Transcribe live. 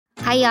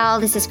Hi, y'all.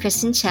 This is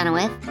Kristen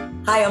Chenoweth.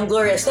 Hi, I'm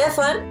Gloria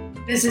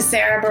Estefan. This is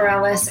Sarah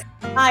Bareilles.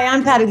 Hi,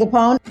 I'm Patti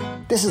LuPone.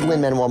 This is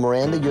Lin-Manuel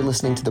Miranda. You're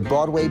listening to the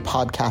Broadway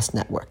Podcast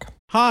Network.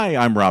 Hi,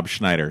 I'm Rob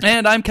Schneider.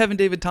 And I'm Kevin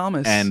David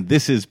Thomas. And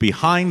this is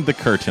Behind the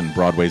Curtain,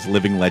 Broadway's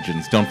Living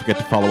Legends. Don't forget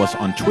to follow us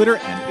on Twitter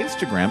and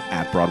Instagram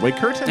at Broadway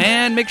Curtain.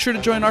 And make sure to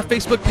join our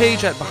Facebook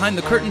page at Behind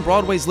the Curtain,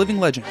 Broadway's Living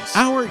Legends.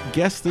 Our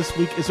guest this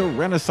week is a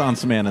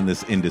Renaissance man in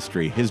this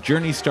industry. His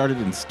journey started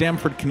in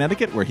Stamford,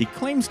 Connecticut, where he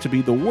claims to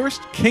be the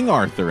worst King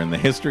Arthur in the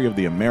history of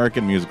the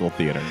American musical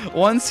theater.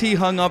 Once he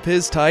hung up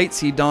his tights,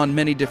 he donned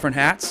many different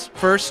hats.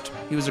 First,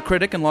 he was a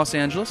critic in Los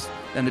Angeles,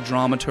 then a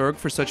dramaturg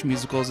for such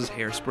musicals as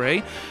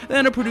Hairspray,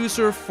 then a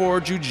producer for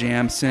Drew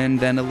Jamson,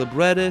 then a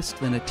librettist,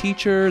 then a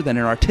teacher, then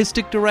an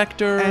artistic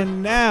director.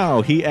 And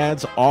now he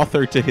adds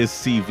author to his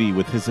CV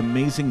with his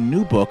amazing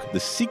new book, The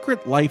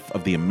Secret Life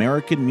of the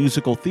American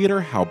Musical Theater,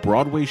 How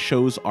Broadway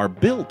Shows Are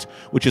Built,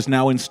 which is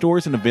now in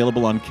stores and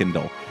available on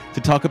Kindle. To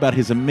talk about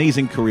his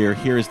amazing career,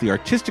 here is the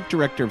artistic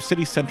director of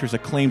City Center's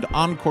acclaimed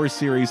Encore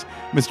series,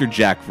 Mr.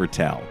 Jack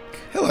Vertel.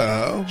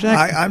 Hello.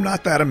 Jack. I'm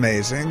not that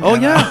amazing. Oh,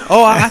 yeah.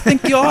 I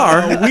think you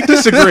are. We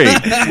disagree.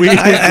 We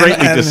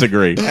greatly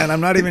disagree. And I'm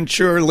not even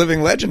sure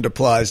living legend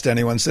applies to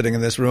anyone sitting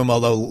in this room,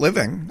 although I am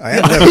living.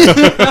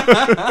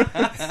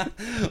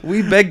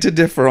 We beg to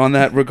differ on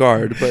that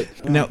regard.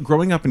 But Now,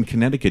 growing up in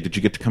Connecticut, did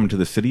you get to come to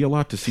the city a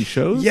lot to see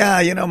shows?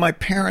 Yeah, my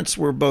parents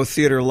were both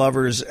theater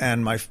lovers,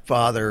 and my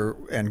father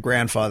and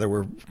grandfather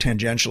were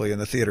tangentially in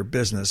the theater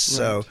business.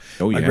 So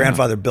my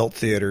grandfather built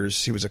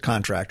theaters. He was a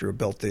contractor who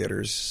built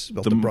theaters.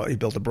 He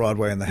built the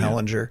Broadway and the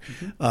Hellinger,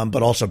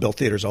 but also built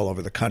theaters all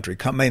over the country,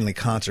 mainly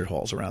concert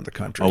halls around the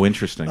country. Oh,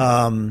 interesting.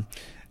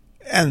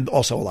 And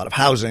also a lot of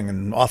housing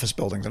and office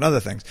buildings and other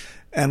things.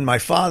 And my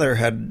father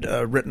had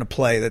written a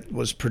play that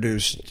was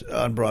produced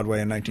on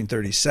Broadway in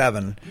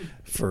 1937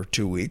 for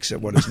 2 weeks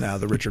at what is now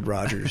the Richard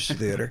Rodgers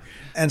Theater.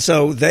 And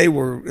so they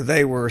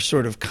were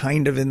sort of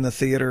kind of in the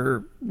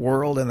theater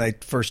world, and they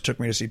first took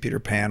me to see Peter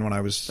Pan when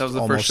I was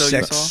almost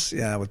 6.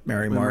 Yeah, with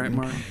Mary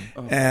Martin.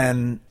 Oh.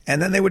 And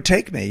then they would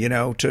take me,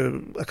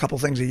 to a couple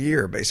things a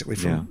year, basically,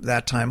 from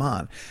that time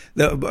on.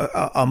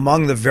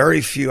 Among the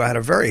very few, I had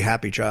a very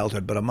happy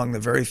childhood, but among the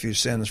very few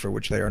sins for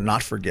which they are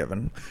not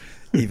forgiven,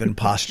 even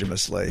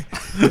posthumously,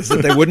 is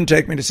that they wouldn't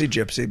take me to see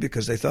Gypsy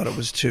because they thought it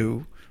was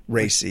too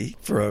racy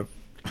for a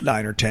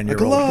 9 or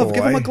 10-year-old boy.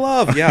 Give him a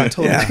glove. Yeah,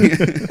 totally.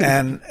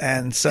 Yeah.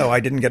 And so I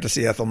didn't get to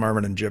see Ethel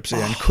Merman and Gypsy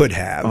and could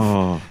have.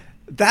 Oh.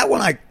 That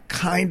one I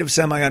kind of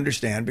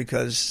semi-understand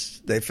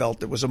because they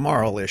felt it was a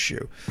moral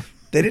issue.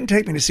 They didn't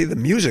take me to see The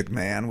Music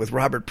Man with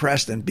Robert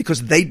Preston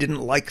because they didn't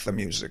like The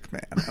Music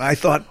Man. And I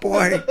thought,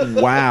 boy,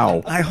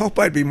 wow. I hope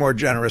I'd be more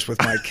generous with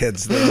my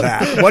kids than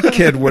that. What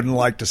kid wouldn't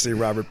like to see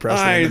Robert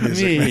Preston in The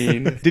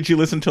Music Man? Did you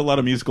listen to a lot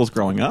of musicals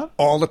growing up?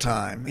 All the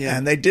time. Yeah.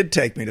 And they did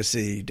take me to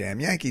see Damn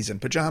Yankees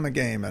and Pajama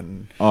Game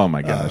and oh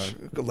my gosh.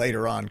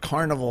 Later on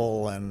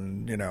Carnival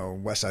and,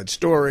 West Side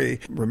Story.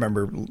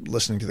 Remember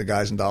listening to the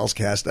Guys and Dolls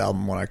cast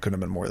album when I couldn't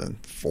have been more than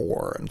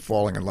 4 and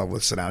falling in love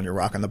with Sit Down, You're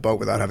Rockin' the Boat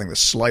without having the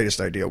slightest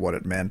idea what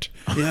it meant.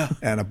 Yeah.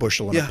 And A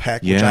Bushel and a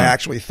Peck, which I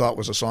actually thought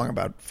was a song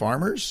about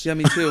farmers. Yeah,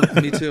 me too.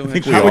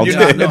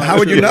 How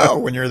would you know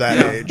when you're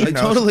that age?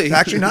 Totally. It's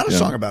actually not a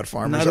song about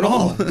farmers not at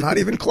all. Not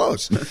even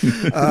close.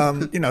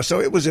 So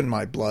it was in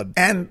my blood.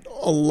 And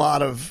a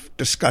lot of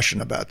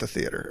discussion about the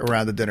theater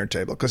around the dinner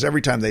table, because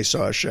every time they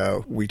saw a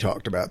show, we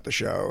talked about the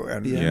show,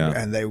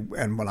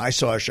 and when I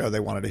saw a show, they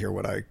wanted to hear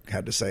what I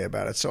had to say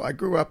about it. So I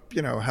grew up,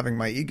 having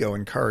my ego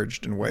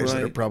encouraged in ways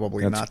that are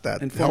probably not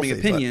that and forming healthy,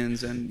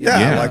 opinions and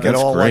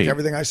like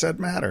everything I said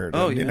mattered.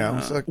 Oh,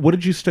 and, what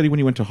did you study when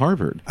you went to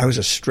Harvard? I was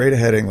a straight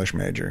ahead English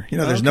major.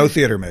 There's no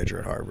theater major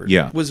at Harvard.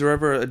 Yeah. Was there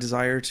ever a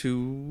desire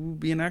to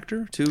be an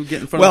actor, to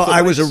get in front of Well, the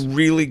I was a footlights?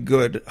 really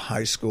good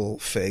high school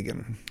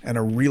Fagin and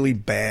a really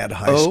bad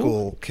high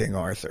school King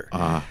Arthur.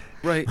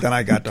 Right. Then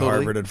I got to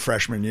Harvard in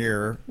freshman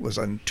year, was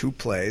on 2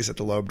 plays at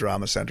the Loeb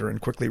Drama Center, and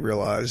quickly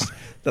realized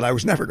that I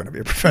was never going to be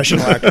a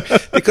professional actor.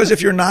 Because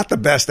if you're not the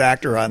best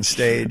actor on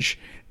stage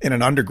in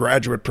an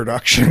undergraduate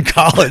production in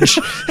college,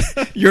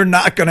 you're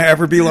not going to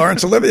ever be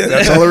Laurence Olivier.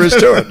 That's all there is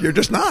to it. You're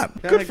just not.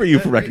 Good for you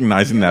for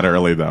recognizing that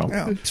early, though.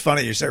 Yeah, it's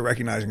funny you say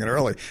recognizing it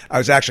early. I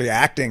was actually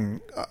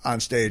acting on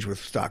stage with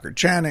Stockard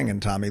Channing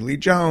and Tommy Lee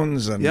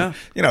Jones, and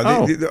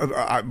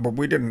but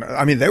we didn't.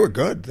 I mean, they were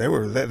good. They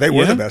were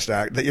the best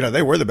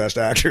they were the best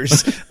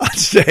actors on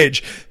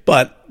stage,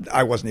 but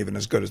I wasn't even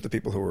as good as the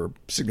people who were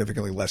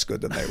significantly less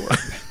good than they were.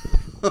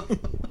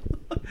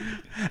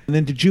 And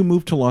then did you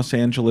move to Los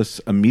Angeles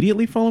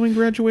immediately following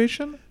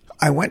graduation?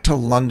 I went to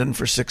London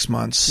for 6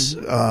 months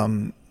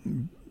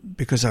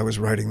because I was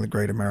writing the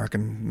Great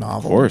American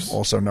Novel,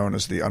 also known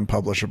as the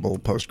unpublishable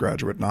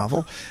postgraduate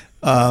novel.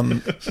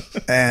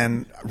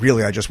 And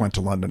really, I just went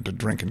to London to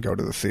drink and go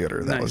to the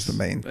theater. That was the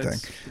main thing.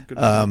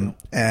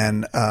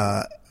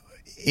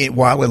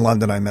 While in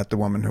London, I met the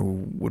woman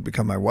who would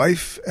become my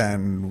wife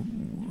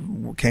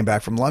and came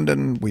back from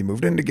London. We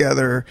moved in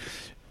together.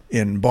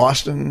 In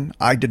Boston,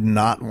 I did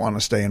not want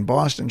to stay in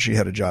Boston. She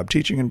had a job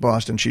teaching in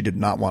Boston. She did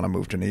not want to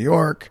move to New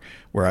York,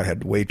 where I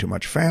had way too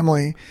much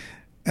family.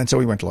 And so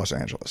we went to Los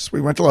Angeles.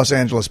 We went to Los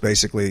Angeles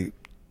basically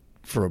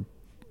for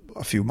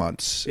a few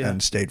months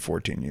and stayed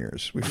 14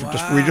 years. We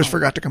just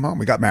forgot to come home.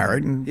 We got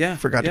married and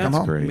forgot to come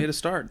home. Great. Made a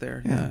start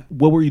there. Yeah.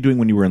 What were you doing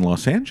when you were in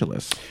Los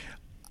Angeles?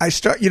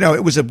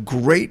 It was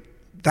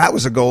that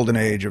was a golden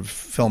age of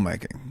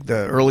filmmaking,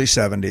 the early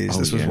 70s.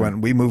 This was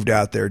when we moved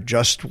out there,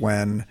 just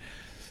when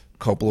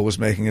Coppola was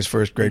making his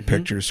first great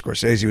pictures,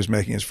 Scorsese was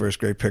making his first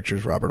great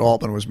pictures, Robert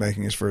Altman was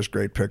making his first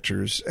great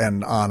pictures,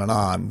 and on and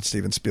on.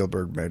 Steven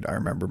Spielberg made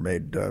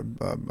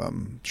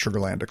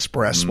Sugarland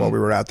Express while we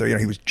were out there.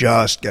 He was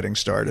just getting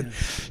started.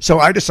 So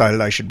I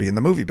decided I should be in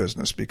the movie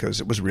business because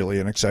it was really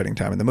an exciting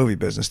time in the movie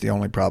business. The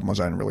only problem was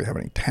I didn't really have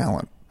any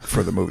talent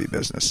for the movie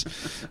business.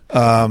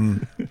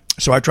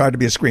 So I tried to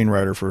be a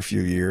screenwriter for a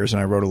few years,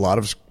 and I wrote a lot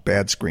of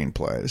bad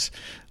screenplays.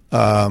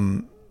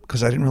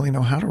 Because I didn't really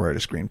know how to write a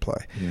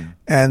screenplay. Yeah.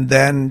 And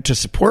then to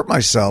support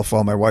myself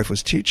while my wife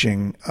was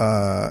teaching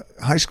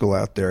high school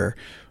out there,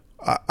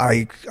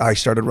 I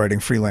started writing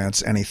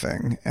freelance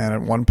anything. And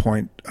at one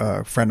point,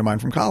 a friend of mine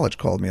from college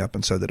called me up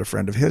and said that a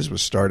friend of his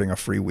was starting a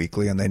free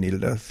weekly and they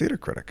needed a theater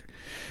critic.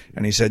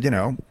 And he said,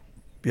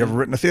 you ever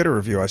written a theater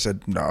review? I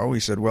said, no. He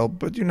said, well,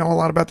 but you know a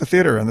lot about the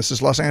theater, and this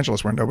is Los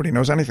Angeles where nobody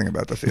knows anything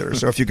about the theater.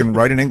 So if you can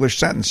write an English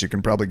sentence, you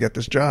can probably get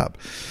this job.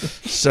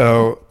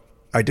 So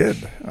I did.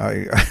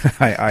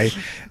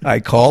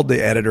 I called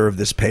the editor of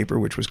this paper,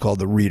 which was called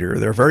The Reader.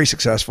 There are very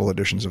successful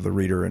editions of The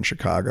Reader in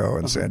Chicago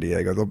and San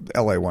Diego. The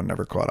LA one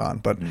never caught on,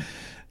 but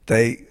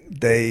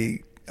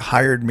they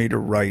hired me to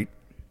write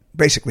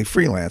basically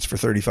freelance for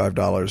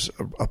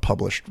 $35 a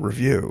published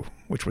review,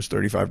 which was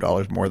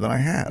 $35 more than I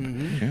had.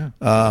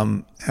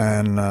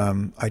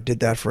 I did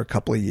that for a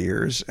couple of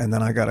years, and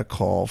then I got a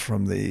call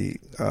from the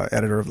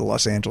editor of the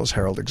Los Angeles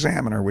Herald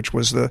Examiner, which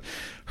was the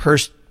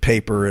Hearst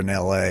paper in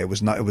LA. It was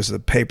the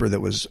paper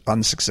that was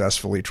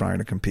unsuccessfully trying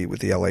to compete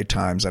with the LA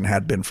Times and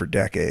had been for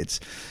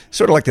decades.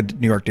 Sort of like the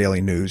New York Daily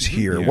News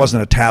here. It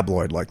wasn't a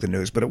tabloid like the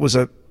News, but it was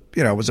a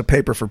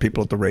paper for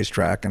people at the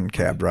racetrack and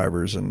cab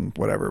drivers and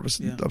whatever. It was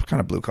a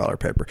kind of blue-collar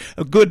paper,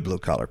 a good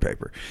blue-collar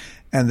paper.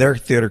 And their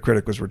theater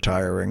critic was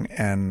retiring,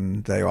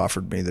 and they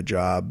offered me the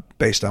job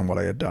based on what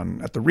I had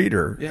done at The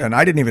Reader. Yeah.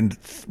 And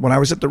when I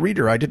was at The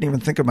Reader, I didn't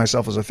even think of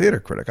myself as a theater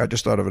critic. I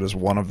just thought of it as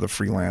one of the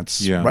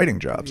freelance writing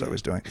jobs I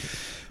was doing.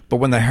 But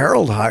when the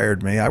Herald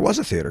hired me, I was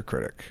a theater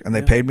critic, and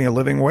they paid me a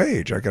living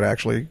wage. I could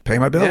actually pay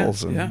my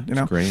bills.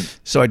 Great.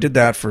 So I did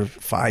that for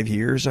 5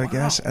 years, I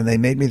guess, and they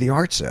made me the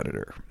arts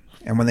editor.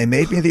 And when they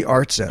made me the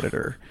arts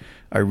editor,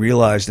 I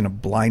realized in a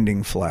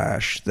blinding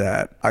flash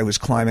that I was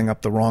climbing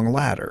up the wrong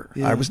ladder.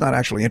 Yeah. I was not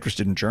actually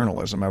interested in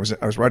journalism. I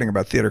was writing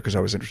about theater because I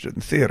was interested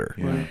in theater.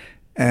 Yeah.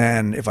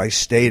 And if I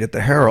stayed at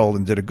the Herald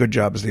and did a good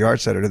job as the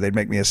arts editor, they'd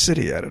make me a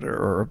city editor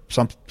or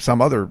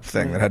some other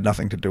thing that had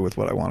nothing to do with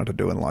what I wanted to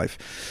do in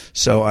life.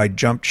 So I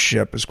jumped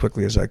ship as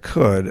quickly as I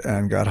could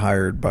and got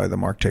hired by the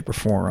Mark Taper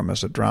Forum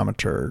as a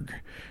dramaturg.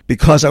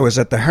 Because I was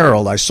at the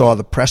Herald, I saw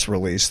the press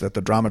release that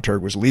the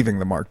dramaturg was leaving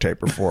the Mark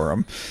Taper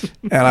Forum,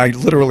 and I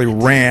literally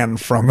ran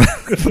from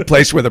the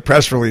place where the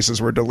press releases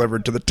were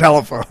delivered to the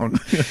telephone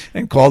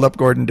and called up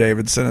Gordon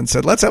Davidson and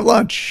said, "Let's have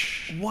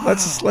lunch. Wow.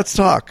 Let's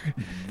talk."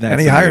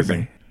 And he hired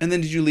me. And then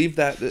did you leave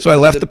that? So I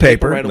left the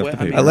paper right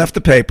away. I left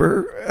the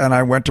paper, and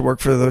I went to work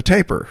for the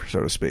Taper,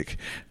 so to speak.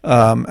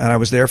 And I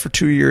was there for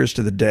 2 years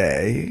to the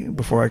day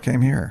before I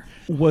came here.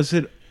 Was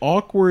it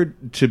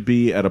awkward to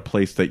be at a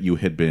place that you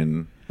had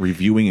been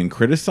reviewing and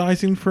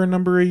criticizing for a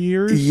number of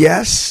years?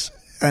 Yes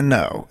and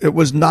no. It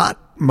was not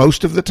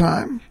most of the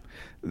time.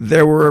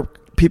 There were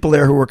people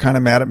there who were kind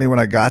of mad at me when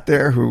I got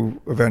there,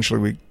 who eventually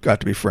we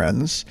got to be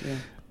friends.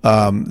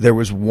 Yeah. There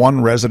was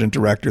one resident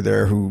director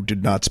there who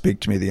did not speak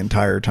to me the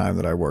entire time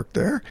that I worked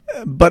there.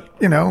 But,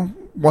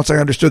 once I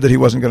understood that he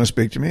wasn't going to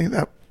speak to me,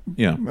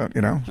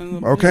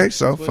 okay,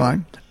 so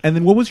fine. And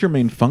then what was your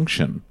main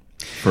function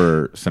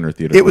for Center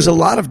Theater? It was a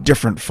lot of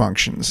different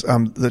functions.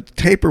 The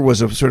Taper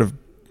was a sort of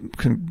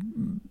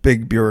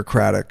big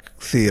bureaucratic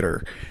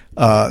theater.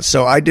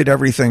 So I did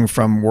everything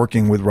from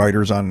working with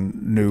writers on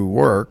new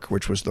work,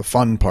 which was the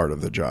fun part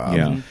of the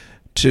job,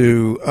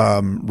 to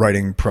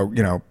writing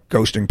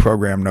ghosting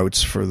program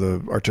notes for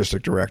the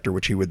artistic director,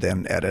 which he would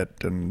then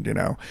edit, and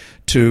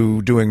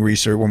to doing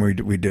research when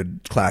we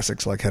did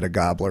classics like Hedda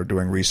Gabler,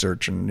 doing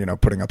research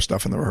and putting up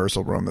stuff in the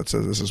rehearsal room that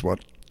says this is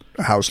what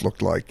a house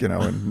looked like,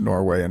 in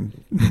Norway in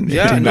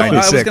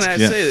 1896. I was going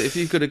to say, if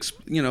you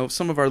could,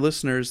 some of our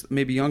listeners,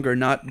 maybe younger,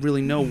 not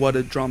really know what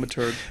a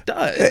dramaturg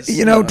does.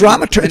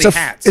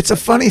 Dramaturg. It's a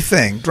funny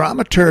thing.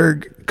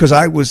 Dramaturg, because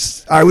I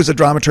was a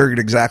dramaturg at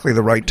exactly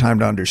the right time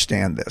to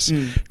understand this.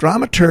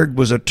 Dramaturg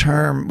was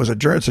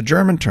it's a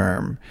German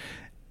term,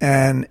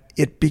 and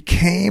it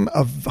became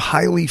a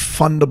highly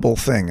fundable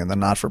thing in the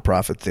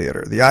not-for-profit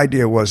theater. The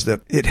idea was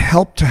that it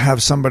helped to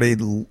have somebody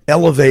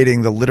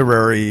elevating the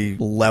literary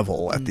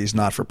level at these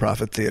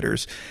not-for-profit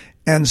theaters.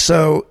 And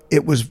so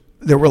it was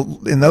there were,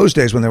 in those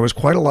days when there was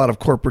quite a lot of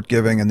corporate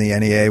giving and the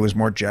NEA was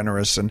more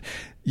generous, and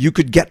you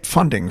could get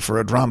funding for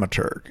a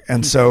dramaturg.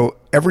 And so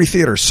every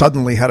theater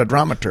suddenly had a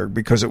dramaturg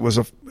because it was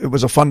a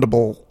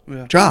fundable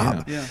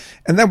job. Yeah.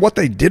 And then what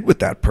they did with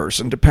that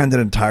person depended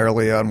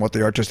entirely on what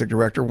the artistic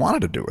director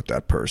wanted to do with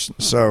that person.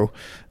 So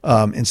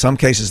in some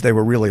cases, they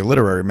were really a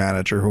literary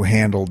manager who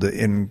handled the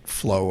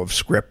inflow of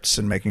scripts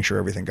and making sure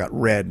everything got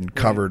read and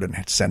covered and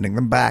sending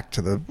them back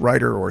to the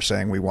writer or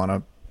saying we want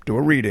to do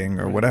a reading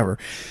or whatever.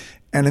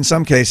 And in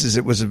some cases,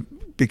 it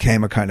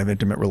became a kind of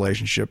intimate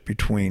relationship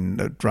between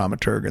the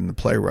dramaturg and the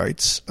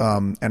playwrights.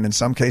 And in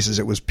some cases,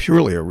 it was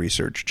purely a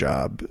research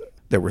job.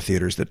 There were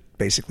theaters that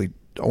basically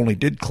only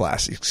did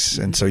classics.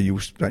 And so you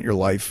spent your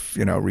life,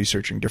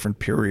 researching different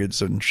periods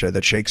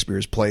that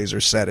Shakespeare's plays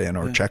are set in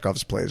or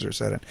Chekhov's plays are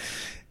set in.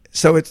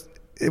 So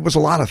it was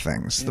a lot of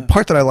things. The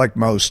part that I liked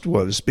most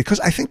was because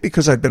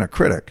I'd been a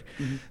critic,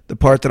 the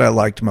part that I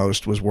liked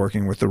most was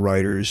working with the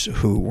writers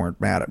who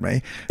weren't mad at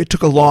me. It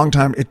took a long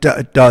time. It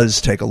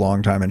does take a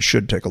long time and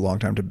should take a long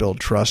time to build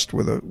trust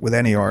with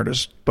any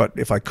artist. But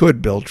if I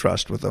could build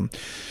trust with them,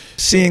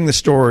 seeing the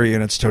story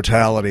in its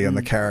totality and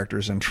the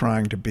characters and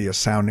trying to be a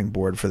sounding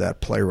board for that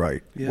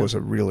playwright was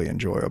a really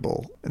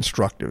enjoyable,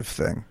 instructive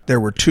thing. There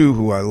were two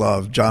who I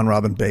loved. John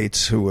Robin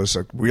Bates, who was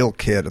a real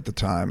kid at the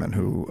time and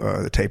who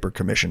the Taper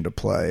commissioned a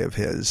play of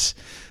his.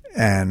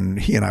 And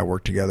he and I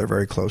worked together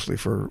very closely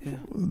for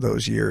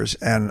those years.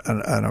 And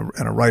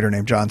a writer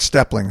named John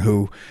Stepling,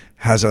 who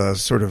has a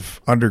sort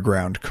of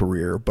underground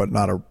career, but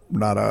not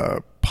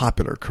a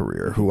popular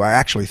career, who I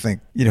actually think,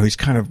 he's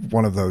kind of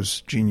one of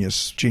those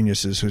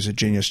geniuses who's a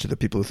genius to the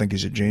people who think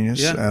he's a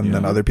genius. And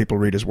then other people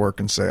read his work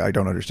and say, I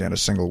don't understand a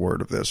single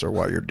word of this or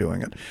why you're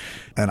doing it.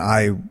 And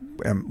I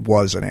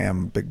was and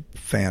am a big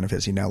fan of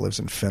his. He now lives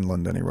in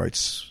Finland and he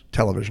writes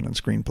television and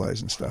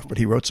screenplays and stuff. But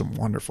he wrote some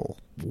wonderful,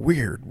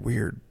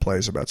 weird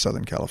plays about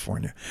Southern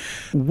California.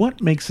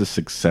 What makes a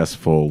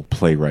successful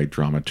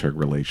playwright-dramaturg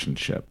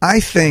relationship?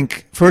 I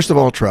think, first of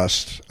all,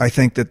 trust. I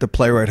think that the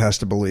playwright has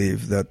to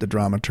believe that the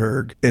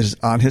dramaturg is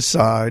on his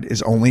side,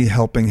 is only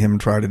helping him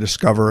try to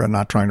discover and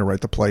not trying to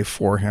write the play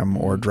for him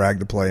or drag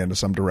the play into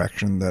some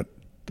direction that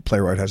the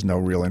playwright has no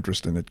real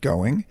interest in it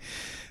going.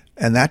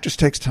 And that just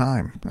takes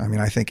time. I mean,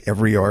 I think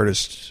every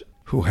artist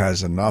who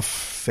has enough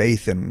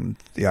faith in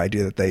the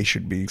idea that they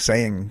should be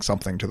saying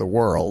something to the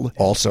world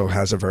also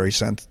has a very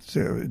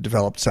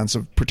developed sense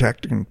of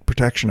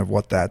protection of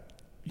what that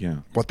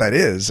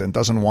is and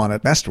doesn't want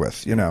it messed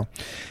with,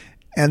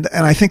 And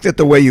I think that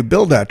the way you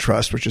build that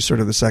trust, which is sort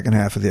of the second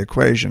half of the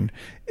equation,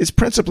 is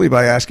principally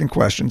by asking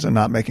questions and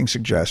not making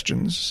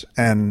suggestions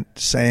and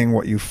saying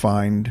what you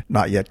find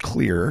not yet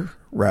clear,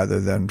 rather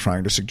than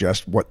trying to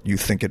suggest what you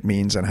think it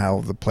means and how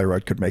the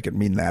playwright could make it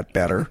mean that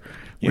better,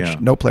 which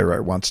no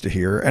playwright wants to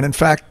hear. And in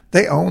fact,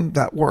 they own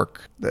that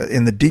work.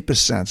 In the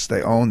deepest sense,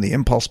 they own the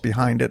impulse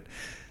behind it.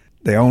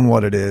 They own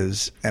what it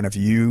is. And if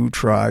you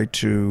try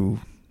to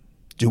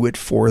do it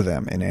for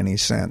them in any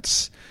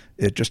sense,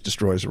 it just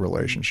destroys the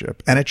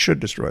relationship. And it should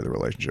destroy the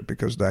relationship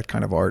because that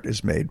kind of art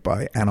is made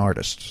by an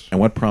artist. And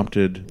what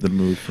prompted the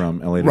move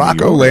from LA to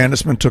Rocco New York?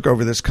 Landesman took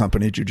over this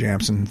company,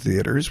 Jujamson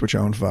Theaters, which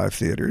owned 5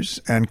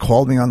 theaters, and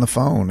called me on the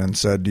phone and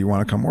said, do you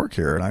want to come work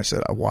here? And I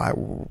said, why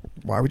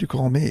would you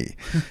call me?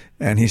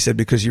 And he said,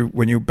 because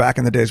back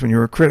in the days when you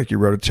were a critic, you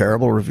wrote a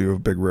terrible review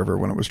of Big River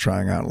when it was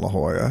trying out in La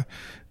Jolla.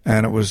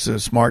 And it was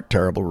a smart,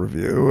 terrible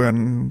review.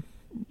 And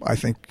I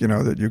think,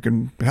 that you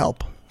can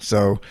help.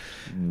 So,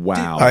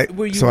 wow.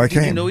 Did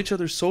you know each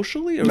other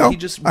socially? Or no, he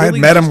just I had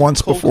met him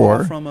once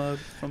before.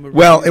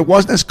 Well, it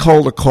wasn't as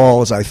cold a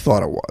call as I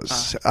thought it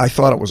was. I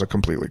thought it was a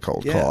completely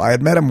cold call. I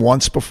had met him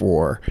once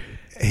before.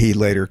 He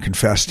later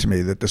confessed to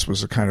me that this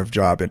was a kind of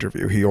job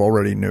interview. He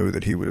already knew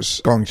that he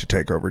was going to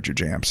take over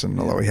Jujamson,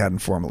 although he hadn't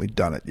formally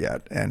done it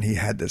yet. And he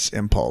had this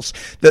impulse.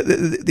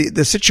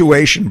 The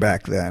situation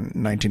back then,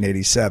 in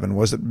 1987,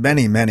 was that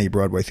many, many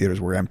Broadway theaters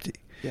were empty.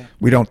 Yeah.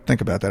 We don't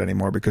think about that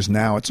anymore because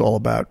now it's all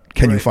about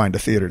can you find a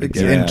theater to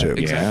get into.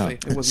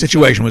 Exactly. The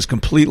situation was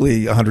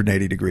completely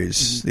 180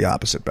 degrees the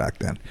opposite back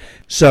then.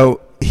 So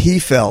he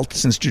felt,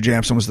 since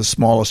Jujamson was the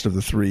smallest of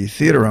the 3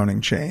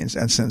 theater-owning chains,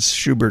 and since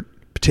Schubert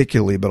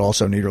particularly, but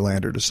also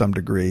Nederlander to some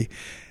degree,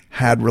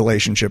 had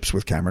relationships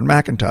with Cameron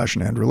McIntosh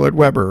and Andrew Lloyd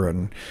Webber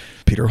and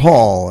Peter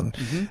Hall, and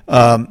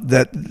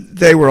that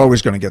they were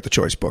always going to get the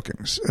choice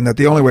bookings, and that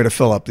the only way to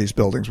fill up these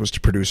buildings was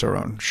to produce our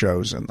own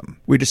shows in them.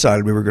 We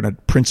decided we were going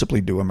to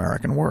principally do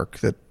American work,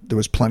 that there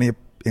was plenty of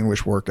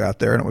English work out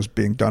there, and it was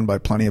being done by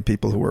plenty of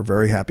people who were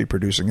very happy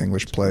producing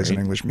English plays and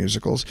English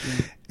musicals,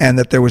 and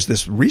that there was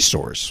this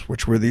resource,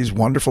 which were these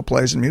wonderful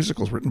plays and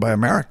musicals written by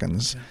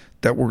Americans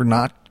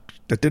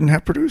that didn't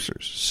have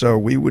producers. So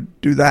we would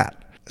do that.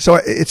 So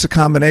it's a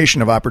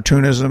combination of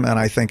opportunism and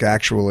I think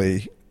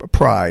actually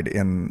pride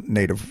in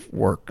native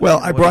work. Well,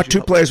 I brought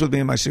 2 plays with me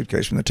in my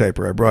suitcase from the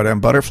Taper. I brought M.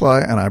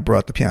 Butterfly and I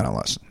brought The Piano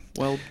Lesson.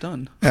 Well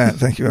done.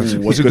 Thank you. It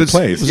was a good good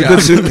place. It was a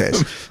good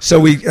suitcase. So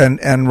we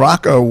and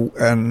Rocco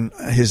and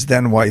his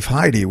then wife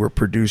Heidi were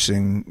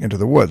producing Into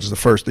the Woods,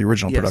 the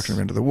original production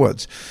of Into the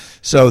Woods.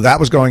 So that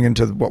was going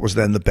into what was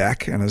then the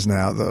Beck and is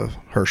now the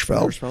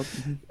Hirschfeld.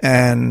 Mm-hmm.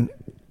 And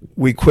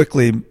we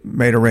quickly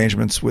made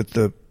arrangements with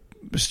the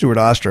Stuart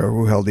Ostro,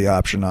 who held the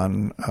option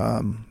on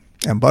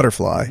M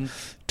Butterfly,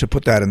 to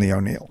put that in the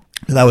O'Neill.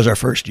 That was our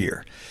first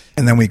year.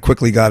 And then we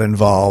quickly got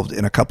involved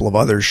in a couple of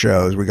other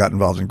shows. We got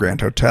involved in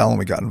Grand Hotel, and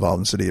we got involved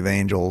in City of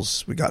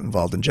Angels. We got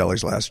involved in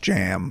Jelly's Last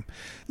Jam.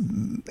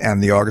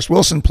 And the August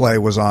Wilson play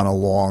was on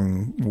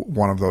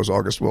one of those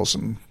August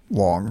Wilson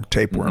long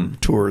tapeworm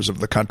tours of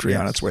the country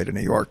on its way to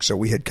New York. So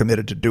we had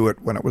committed to do it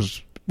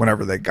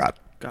whenever they got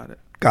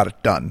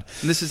it done.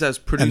 And this is as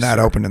producer. And that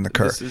opened in the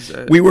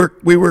curve. We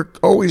were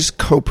always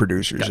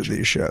co-producers of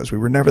these shows. We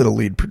were never the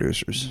lead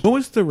producers. What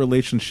was the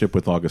relationship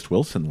with August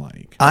Wilson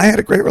like? I had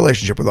a great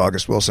relationship with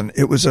August Wilson.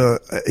 It was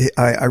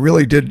I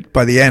really did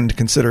by the end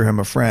consider him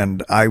a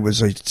friend. I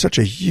was such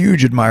a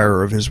huge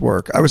admirer of his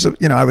work. I was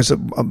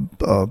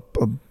a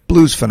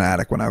blues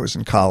fanatic when I was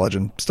in college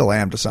and still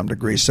am to some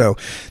degree. So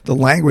the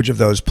language of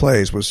those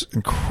plays was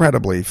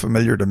incredibly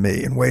familiar to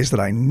me in ways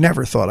that I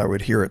never thought I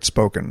would hear it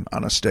spoken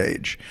on a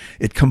stage.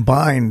 It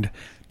combined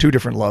two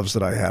different loves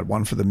that I had,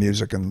 one for the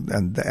music and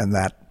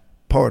that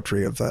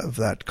poetry of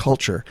that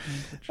culture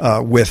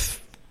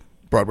with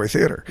Broadway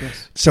theater.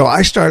 Yes. So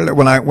I started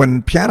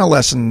when piano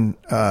lesson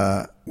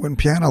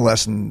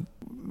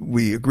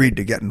we agreed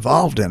to get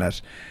involved in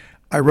it.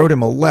 I wrote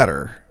him a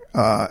letter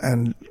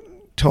and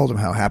told him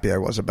how happy I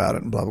was about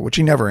it and blah, blah, which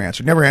he never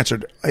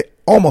answered. I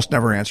almost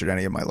never answered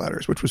any of my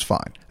letters, which was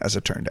fine, as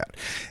it turned out.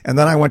 And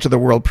then I went to the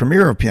world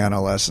premiere of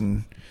Piano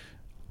Lesson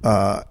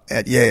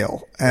at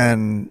Yale,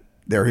 and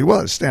there he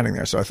was, standing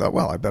there. So I thought,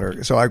 well, I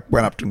better... So I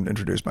went up to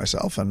introduce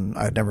myself, and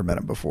I had never met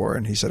him before,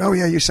 and he said, oh,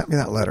 yeah, you sent me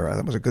that letter.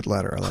 That was a good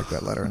letter. I like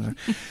that letter. And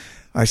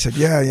I said,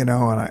 yeah, and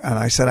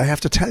I said, I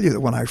have to tell you that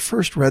when I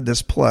first read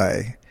this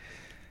play,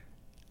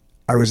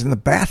 I was in the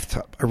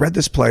bathtub. I read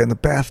this play in the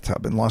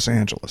bathtub in Los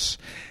Angeles.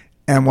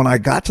 And when I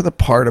got to the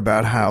part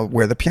about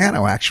where the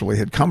piano actually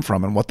had come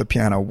from and what the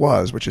piano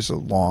was, which is a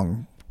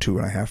long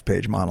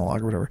 2.5-page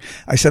monologue or whatever,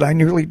 I said I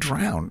nearly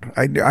drowned.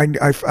 I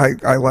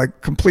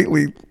like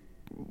completely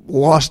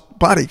lost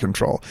body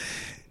control.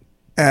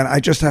 And I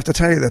just have to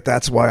tell you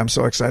that's why I'm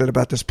so excited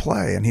about this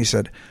play. And he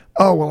said,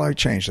 oh, well, I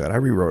changed that. I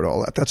rewrote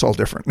all that. That's all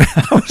different now.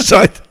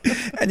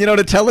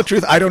 To tell the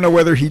truth, I don't know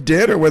whether he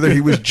did or whether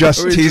he was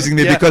just teasing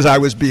me because I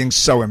was being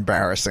so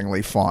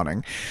embarrassingly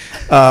fawning.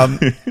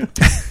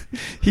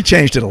 He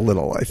changed it a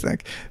little, I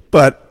think.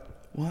 But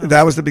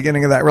that was the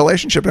beginning of that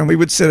relationship. And we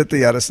would sit at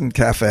the Edison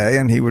Cafe,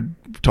 and he would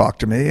talk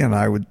to me, and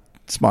I would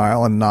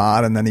smile and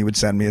nod, and then he would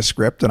send me a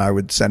script, and I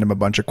would send him a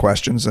bunch of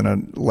questions in a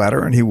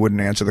letter, and he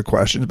wouldn't answer the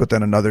questions, but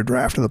then another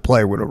draft of the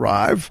play would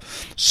arrive.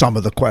 Some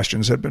of the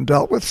questions had been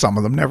dealt with. Some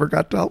of them never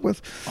got dealt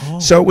with. Oh.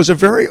 So it was a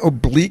very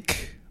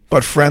oblique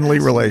but friendly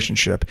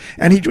relationship.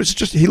 And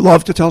he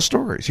loved to tell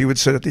stories. He would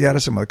sit at the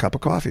Edison with a cup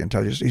of coffee and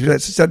tell you. He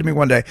said to me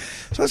one day,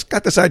 so I've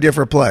got this idea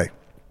for a play.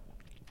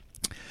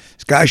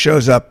 This guy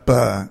shows up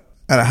at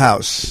a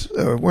house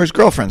where his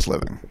girlfriend's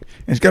living.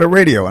 And he's got a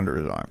radio under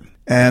his arm.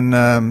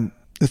 And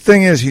the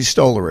thing is, he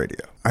stole the radio.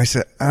 I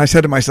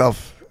said to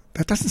myself,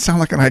 that doesn't sound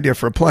like an idea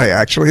for a play,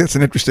 actually. It's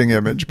an interesting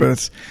image, but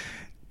it's...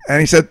 And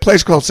he said,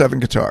 play's called Seven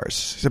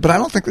Guitars. He said, but I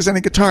don't think there's any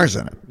guitars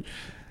in it.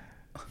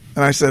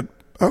 And I said,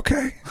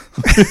 okay.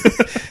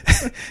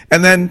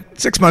 And then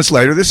 6 months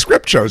later, this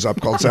script shows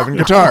up called Seven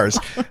Guitars.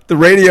 The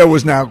radio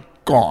was now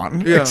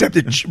gone, except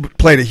it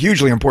played a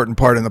hugely important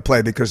part in the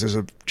play because there's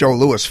a Joe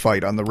Louis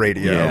fight on the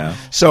radio. Yeah.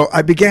 So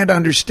I began to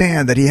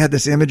understand that he had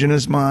this image in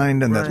his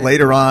mind, and that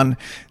later on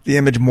the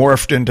image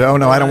morphed into, oh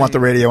no, I don't want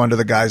the radio under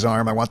the guy's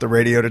arm. I want the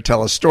radio to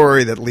tell a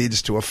story that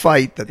leads to a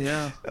fight.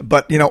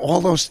 But all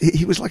those,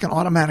 he was like an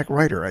automatic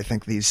writer. I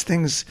think these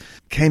things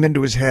came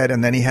into his head,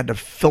 and then he had to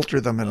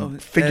filter them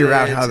and figure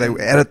out how they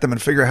edit them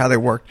and figure out how they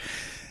worked.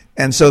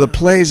 And so the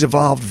plays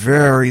evolved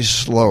very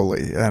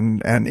slowly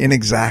and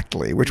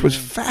inexactly, which was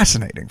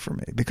fascinating for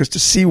me, because to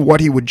see what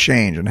he would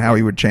change and how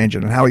he would change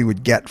it and how he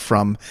would get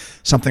from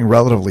something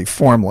relatively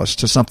formless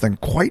to something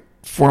quite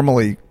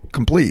formally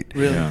complete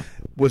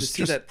was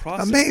just that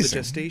process, amazing.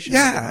 The gestation.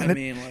 Yeah, and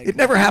it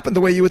never happened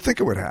the way you would think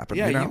it would happen.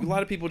 Yeah, a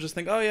lot of people just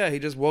think, oh yeah, he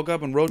just woke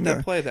up and wrote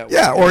that play that way.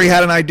 Yeah, or he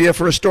had an idea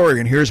for a story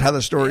and here's how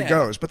the story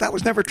goes. But that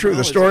was never true.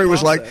 The story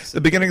was like,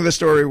 the beginning of the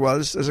story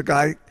was, there's a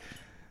guy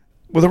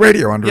with a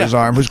radio under his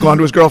arm who's gone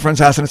to his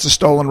girlfriend's house and it's a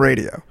stolen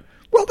radio.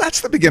 Well,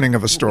 that's the beginning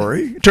of a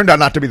story. It turned out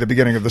not to be the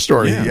beginning of the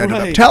story he ended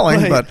up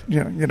telling, but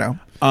you know.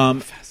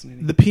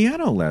 Fascinating. The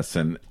Piano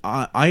Lesson,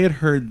 I had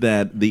heard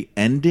that the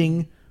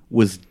ending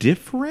was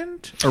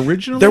different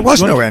originally. There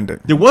was no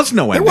ending. There was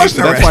no ending.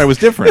 That's why it was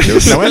different. There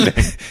was no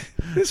ending.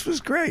 This was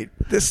great.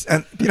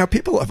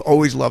 People have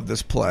always loved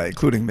this play,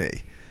 including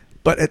me.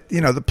 But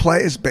the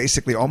play is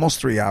basically almost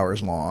 3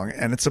 hours long,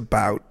 and it's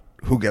about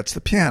who gets the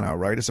piano,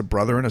 right? It's a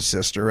brother and a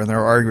sister, and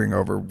they're arguing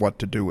over what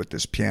to do with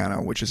this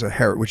piano, which is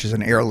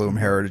an heirloom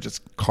heritage. It's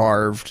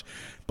carved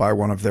by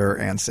one of their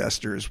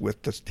ancestors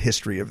with the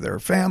history of their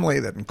family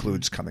that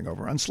includes coming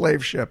over on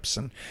slave ships.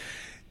 And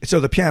so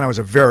the piano is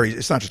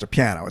it's not just a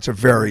piano, it's a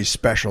very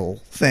special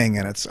thing,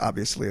 and it's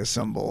obviously a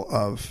symbol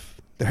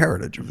of the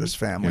heritage of this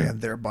family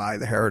and thereby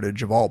the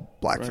heritage of all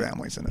black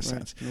families in a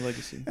sense. The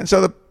legacy. And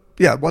so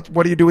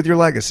what do you do with your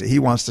legacy? He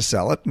wants to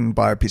sell it and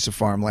buy a piece of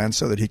farmland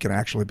so that he can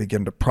actually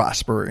begin to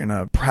prosper in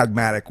a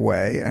pragmatic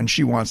way, and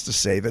she wants to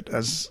save it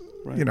as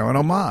an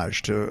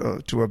homage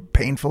to a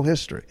painful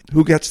history.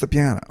 Who gets the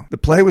piano? The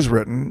play was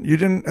written.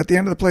 At the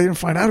end of the play, you didn't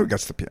find out who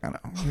gets the piano.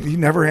 He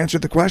never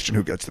answered the question,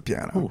 who gets the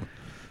piano? Ooh.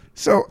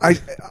 So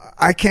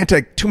I can't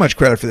take too much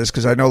credit for this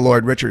because I know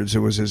Lloyd Richards,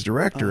 who was his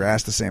director,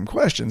 asked the same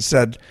question,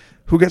 said,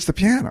 who gets the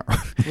piano?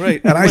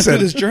 Right. And I said,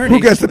 this journey. who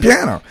gets the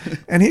piano?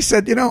 And he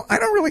said, I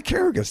don't really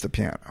care who gets the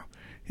piano.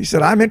 He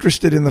said, I'm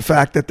interested in the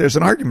fact that there's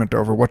an argument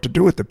over what to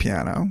do with the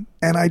piano.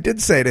 And I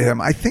did say to him,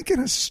 I think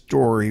in a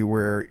story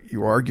where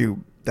you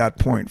argue that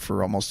point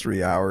for almost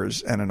 3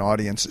 hours and an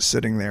audience is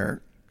sitting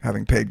there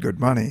having paid good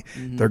money,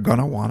 they're going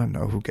to want to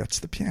know who gets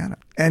the piano.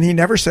 And he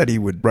never said he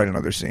would write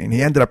another scene.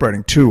 He ended up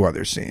writing 2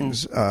 other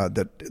scenes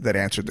that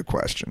answered the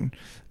question,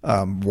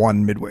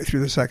 one midway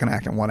through the second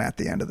act and one at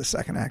the end of the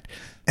second act.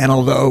 And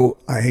although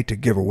I hate to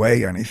give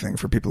away anything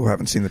for people who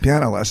haven't seen the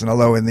piano lesson,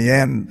 although in the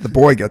end the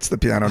boy gets the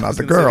piano, not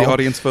the girl. The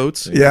audience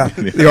votes. Yeah,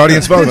 the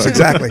audience votes,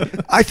 exactly.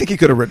 I think he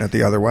could have written it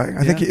the other way.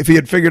 I think if he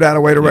had figured out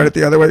a way to write it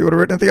the other way, he would have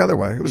written it the other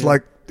way. It was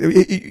like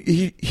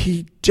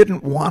he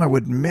didn't want to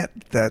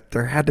admit that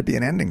there had to be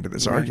an ending to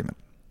this argument.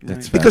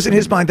 Because in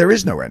his mind there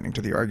is no ending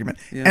to the argument,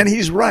 and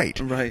he's right.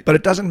 But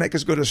it doesn't make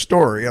as good a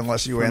story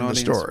unless you end the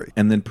story.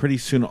 And then pretty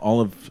soon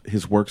all of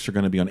his works are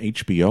going to be on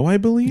HBO, I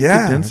believe.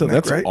 Yeah, so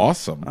that's great?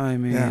 Awesome. I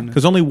mean,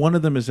 because only one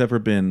of them has ever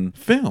been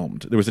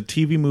filmed. There was a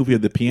TV movie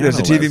of the piano. There's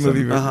a TV lesson.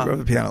 movie of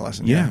the piano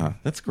lesson. Yeah,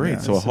 that's great. Yeah,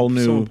 so a whole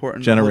new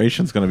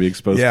generation's going to be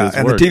exposed to his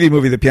and work. the TV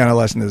movie, The Piano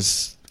Lesson,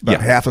 is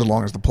about half as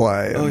long as the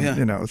play.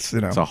 And, it's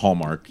a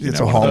Hallmark. It's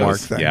a Hallmark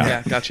thing.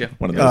 Yeah, gotcha.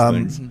 One of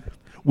those things.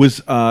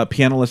 Was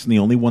Piano Lesson the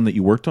only one that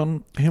you worked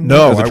on him?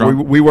 No,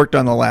 we worked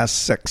on the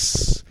last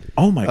 6.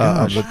 Oh my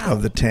gosh!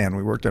 Of the 10,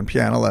 we worked on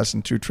Piano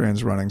Lesson, 2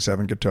 Trans Running,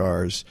 7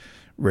 Guitars,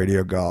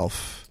 Radio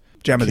Golf,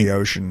 Gem of the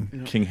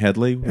Ocean, King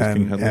Headley,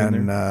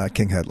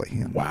 King Headley.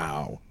 Yeah.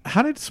 Wow!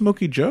 How did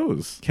Smokey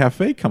Joe's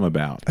Cafe come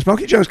about?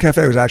 Smokey Joe's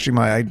Cafe was actually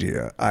my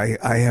idea. I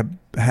have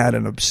had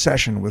an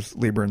obsession with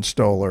Lieber and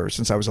Stoller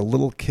since I was a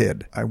little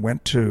kid. I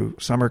went to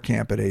summer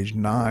camp at age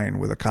 9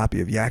 with a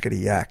copy of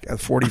Yakety Yak, a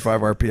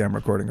 45 RPM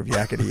recording of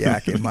Yakety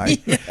Yak in my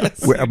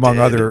among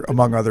other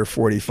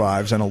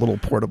 45s, and a little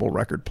portable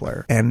record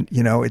player. And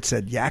it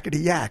said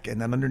Yakety Yak,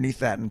 and then underneath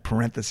that in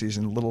parentheses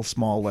in little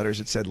small letters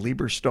it said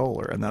Lieber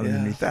Stoller, and then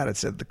underneath that it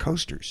said the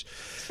Coasters.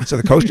 So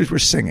the Coasters were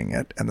singing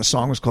it, and the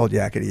song was called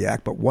Yakety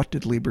Yak, but what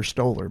did Lieber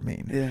Stoller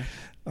mean? Yeah.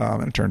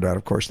 And it turned out,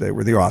 of course, they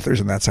were the authors,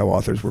 and that's how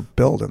authors were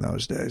billed in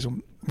those days.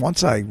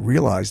 Once I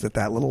realized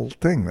that little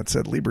thing that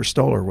said Lieber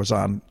Stoller was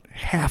on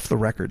half the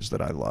records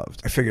that I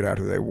loved, I figured out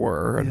who they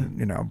were,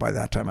 and by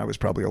that time I was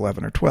probably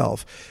 11 or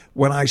 12.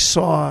 When I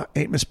saw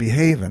Ain't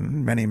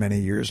Misbehavin' many, many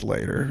years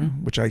later,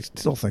 which I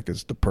still think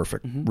is the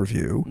perfect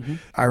review,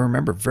 I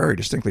remember very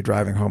distinctly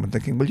driving home and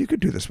thinking, well, you could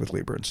do this with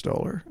Lieber and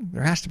Stoller.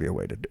 There has to be a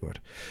way to do it.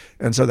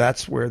 And so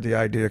that's where the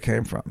idea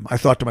came from. I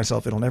thought to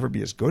myself, it'll never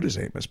be as good as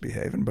Ain't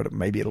Misbehavin', but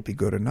maybe it'll be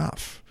good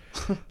enough.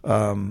 It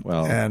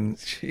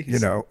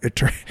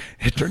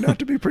turned out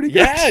to be pretty good.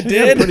 Yeah, it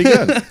did. Pretty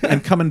good.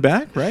 And coming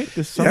back, right?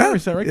 This summer,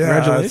 is that right?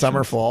 Congratulations.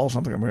 Summer, fall,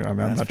 something. I'm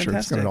not sure.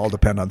 It's going to all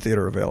depend on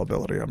theater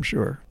availability, I'm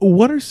sure.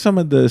 What are some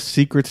of the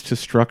secrets to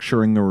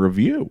structuring a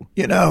review?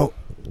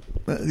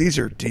 These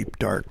are deep,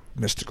 dark,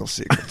 mystical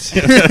secrets.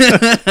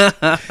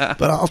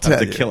 But I'll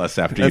tell you. To kill us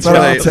after you. But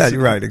I'll tell you,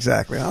 right?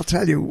 Exactly. I'll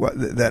tell you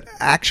that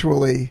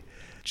actually,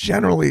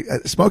 generally,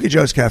 Smokey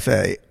Joe's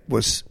Cafe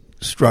was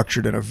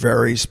structured in a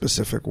very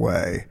specific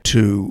way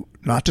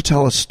not to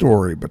tell a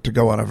story, but to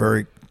go on a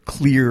very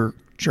clear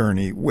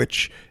journey,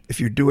 which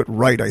if you do it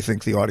right, I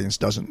think the audience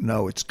doesn't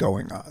know it's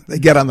going on. They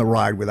get on the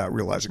ride without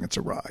realizing it's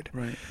a ride.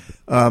 Right.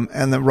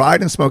 And the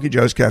ride in Smokey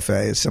Joe's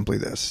Cafe is simply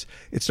this.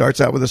 It starts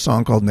out with a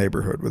song called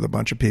Neighborhood, with a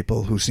bunch of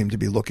people who seem to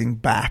be looking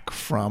back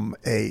from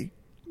a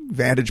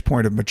vantage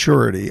point of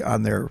maturity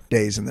on their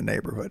days in the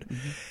neighborhood.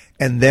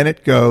 And then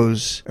it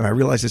goes, and I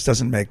realize this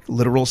doesn't make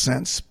literal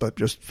sense, but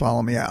just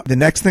follow me out. The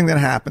next thing that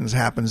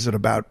happens at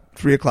about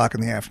 3 o'clock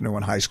in the afternoon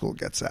when high school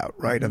gets out,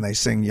 right? And they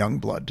sing Young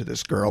Blood to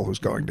this girl who's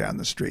going down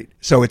the street.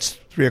 So it's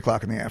 3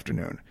 o'clock in the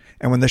afternoon.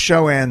 And when the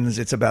show ends,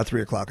 it's about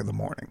 3 o'clock in the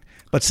morning.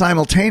 But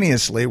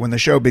simultaneously, when the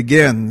show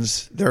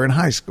begins, they're in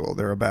high school.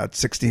 They're about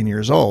 16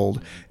 years old.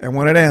 And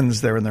when it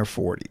ends, they're in their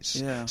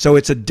 40s. Yeah. So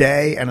it's a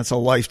day and it's a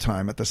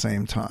lifetime at the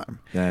same time.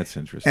 That's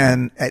interesting.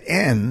 And it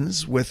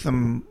ends with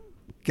them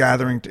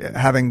gathering,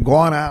 having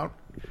gone out,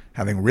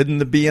 having ridden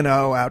the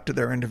B&O out to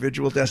their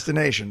individual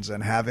destinations,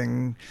 and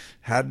having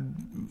had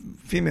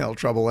female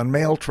trouble and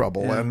male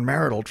trouble and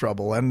marital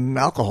trouble and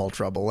alcohol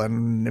trouble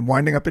and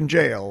winding up in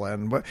jail,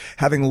 and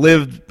having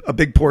lived a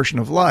big portion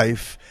of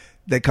life,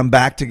 they come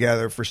back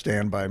together for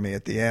Stand By Me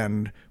at the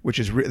end, which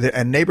is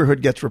and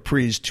Neighborhood gets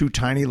reprised 2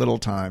 tiny little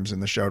times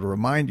in the show to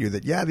remind you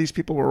that these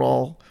people were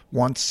all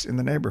once in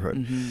the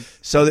neighborhood.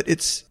 So that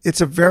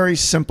it's a very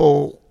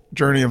simple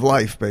journey of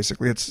life.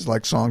 Basically, it's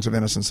like Songs of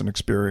Innocence and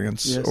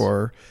Experience,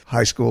 or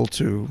high school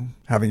to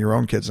having your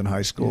own kids in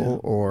high school,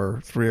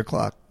 or 3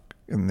 o'clock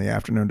in the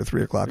afternoon to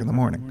 3 o'clock in the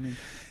morning.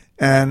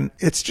 And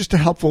it's just a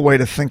helpful way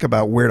to think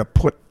about where to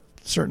put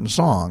certain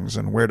songs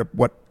and where to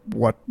what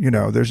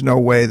there's no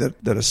way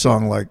that a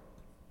song like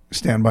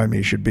Stand By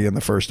Me should be in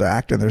the first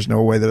act, and there's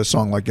no way that a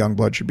song like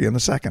Youngblood should be in the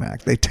second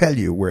act. They tell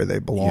you where they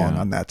belong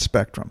on that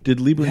spectrum. Did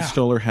Lieber and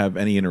Stoller have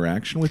any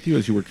interaction with you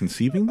as you were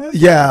conceiving this?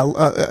 Yeah,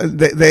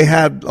 they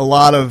had a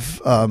lot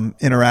of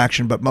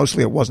interaction, but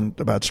mostly it wasn't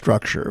about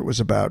structure. It was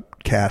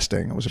about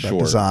casting. It was about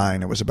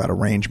design. It was about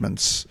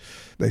arrangements.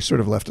 They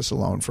sort of left us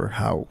alone for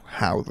how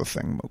the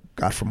thing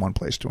got from one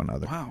place to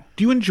another. Wow.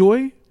 Do you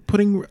enjoy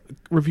putting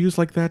reviews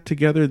like that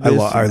together? I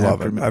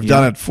love it. I've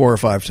done it 4 or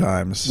 5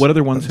 times. What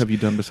other ones have you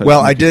done besides?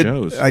 Well, I did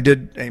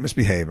Amos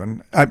B.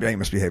 Haven.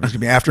 Excuse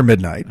me, After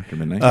Midnight. After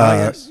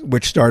Midnight,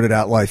 which started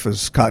out life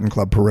as Cotton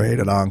Club Parade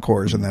at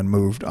Encores and then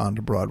moved on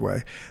to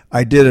Broadway.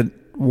 I did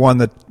one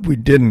that we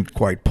didn't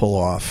quite pull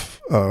off,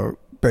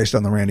 based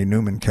on the Randy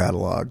Newman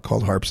catalog,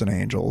 called Harps and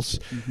Angels.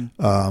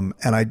 And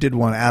I did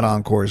one at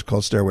Encores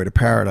called Stairway to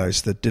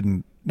Paradise that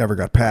never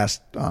got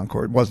past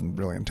Encore. It wasn't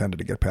really intended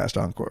to get past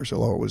Encores,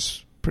 although it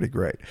was pretty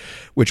great,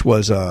 which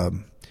was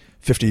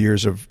 50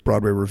 years of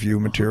Broadway review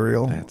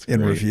material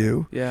in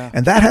review. Yeah.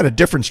 And that had a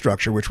different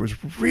structure, which was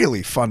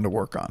really fun to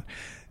work on.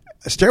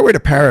 Stairway to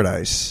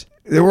Paradise,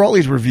 there were all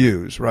these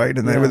reviews, right?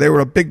 And they were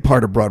a big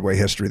part of Broadway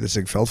history, the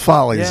Ziegfeld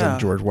Follies and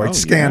George White's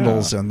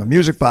Scandals and the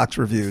Music Box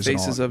reviews.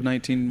 Faces of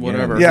 19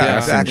 whatever. Yeah,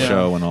 exactly.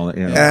 Show and all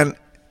that.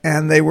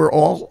 And they were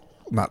all,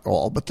 not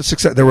all, but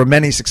there were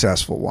many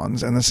successful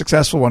ones. And the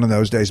successful one in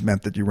those days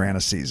meant that you ran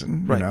a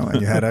season, and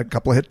you had a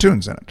couple of hit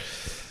tunes in it.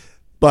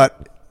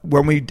 But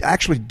when we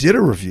actually did a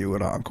review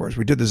at Encores,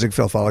 we did the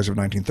Ziegfeld Follies of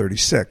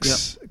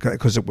 1936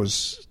 because it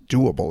was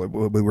doable.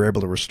 We were able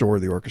to restore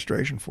the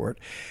orchestration for it.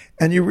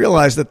 And you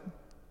realize that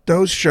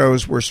those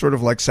shows were sort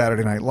of like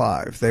Saturday Night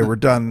Live. They were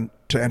done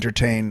to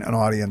entertain an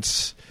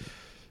audience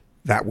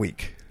that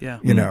week,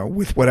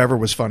 with whatever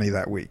was funny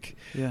that week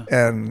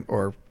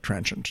or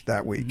trenchant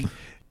that week.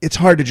 It's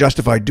hard to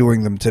justify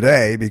doing them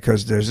today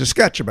because there's a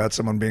sketch about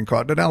someone being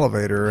caught in an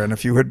elevator. And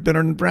if you had been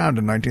around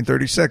in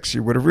 1936,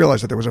 you would have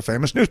realized that there was a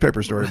famous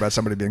newspaper story about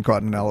somebody being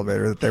caught in an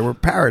elevator that they were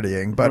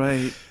parodying.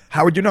 But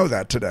how would you know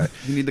that today?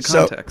 You need the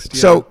context.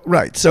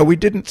 So we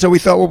didn't. So we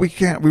thought, well,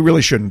 we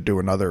really shouldn't do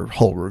another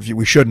whole review.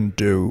 We shouldn't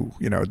do,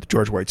 the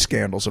George White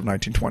Scandals of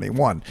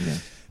 1921. Yeah.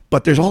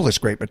 But there's all this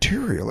great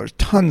material. There's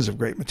tons of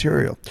great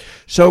material.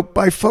 So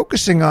by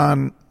focusing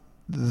on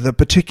the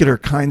particular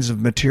kinds of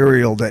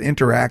material that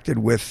interacted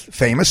with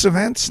famous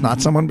events,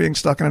 not someone being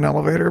stuck in an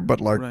elevator,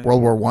 but like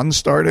World War I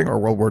starting or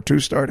World War II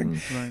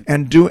starting,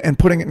 and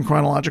putting it in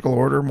chronological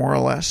order, more or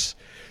less,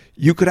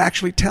 you could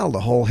actually tell the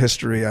whole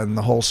history and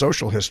the whole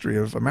social history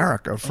of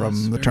America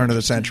from the turn of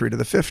the century to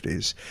the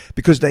 50s,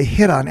 because they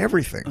hit on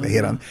everything. They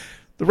hit on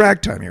the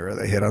ragtime era.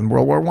 They hit on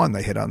World War I.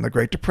 They hit on the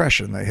Great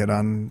Depression. They hit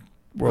on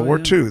World War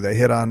II. They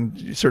hit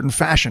on certain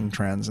fashion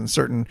trends and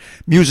certain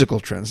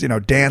musical trends,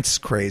 dance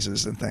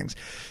crazes and things.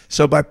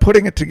 So by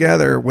putting it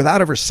together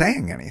without ever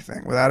saying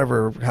anything, without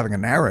ever having a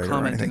narrator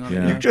or anything,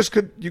 you just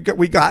could.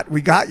 We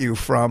got you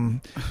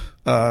from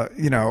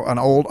an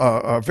old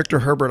Victor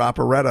Herbert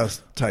operetta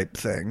type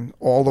thing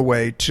all the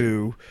way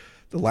to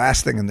the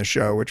last thing in the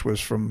show, which was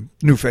from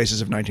New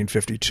Faces of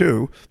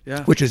 1952,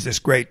 which is this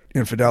great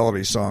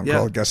infidelity song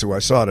called Guess Who I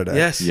Saw Today.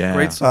 Yes,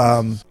 great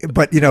song.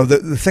 But,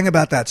 the thing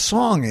about that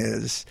song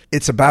is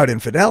it's about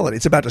infidelity.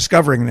 It's about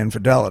discovering an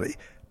infidelity.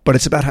 But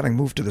it's about having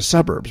moved to the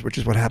suburbs, which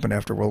is what happened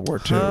after World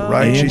War II,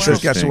 right? She says,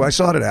 guess who I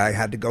saw today? I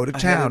had to go to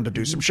town to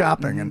do some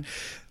shopping, and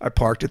I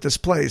parked at this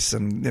place,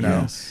 and,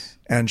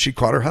 and she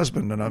caught her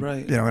husband in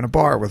a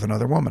bar with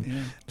another woman.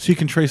 Yeah. So you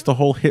can trace the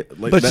whole hit.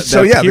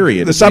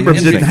 Period. The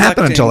suburbs didn't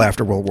happen until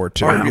after World War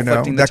II.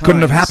 That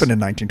couldn't have happened in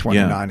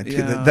 1929.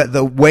 Yeah.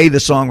 The way the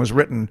song was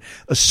written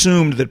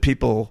assumed that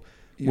people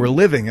were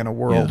living in a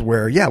world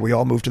where we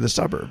all moved to the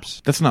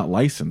suburbs. That's not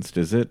licensed,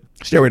 is it?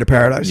 Stairway to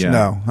Paradise? Yeah.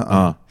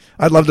 No.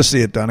 I'd love to see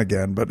it done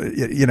again, but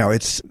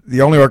it's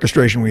the only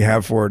orchestration we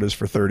have for it is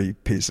for 30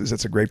 pieces.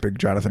 It's a great big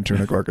Jonathan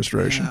Tunick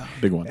orchestration,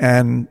 big one,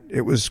 and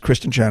it was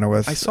Kristen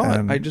Chenoweth. I saw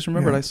it. I just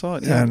remembered I saw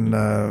it. Yeah.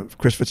 And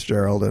Chris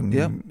Fitzgerald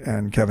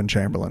and Kevin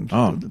Chamberlain,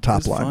 the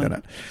top line in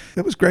it.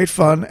 It was great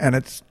fun, and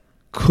it's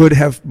could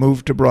have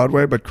moved to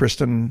Broadway, but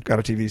Kristen got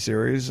a TV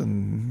series,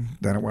 and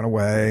then it went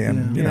away,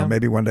 and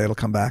maybe one day it'll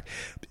come back.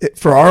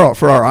 For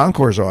our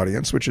Encores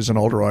audience, which is an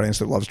older audience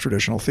that loves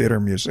traditional theater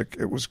music,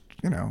 it was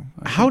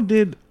How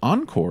did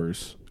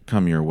Encores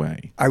come your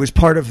way? I was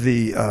part of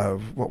the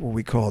what were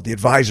we called, the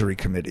advisory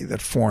committee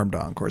that formed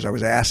Encores. I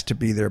was asked to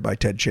be there by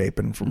Ted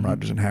Chapin from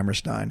Rodgers and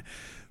Hammerstein,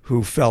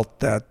 who felt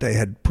that they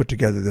had put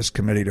together this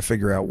committee to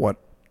figure out what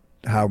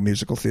how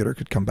musical theater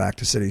could come back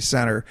to City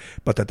Center,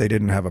 but that they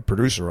didn't have a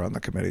producer on the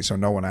committee, so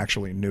no one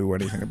actually knew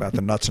anything about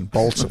the nuts and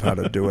bolts of how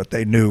to do it.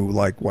 They knew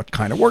like what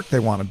kind of work they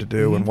wanted to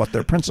do and what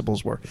their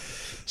principles were.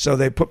 So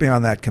they put me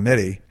on that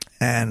committee,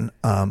 and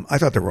I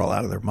thought they were all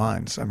out of their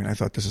minds. I mean, I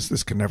thought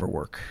this could never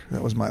work.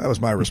 That was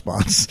my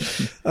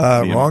response.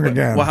 Wrong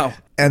again. Wow.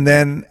 And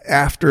then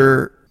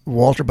after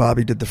Walter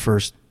Bobby did the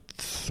first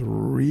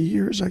 3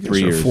 years, I guess,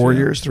 3 years, 4 yeah.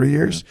 years, 3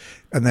 years,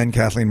 and then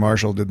Kathleen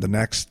Marshall did the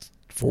next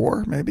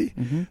 4, maybe.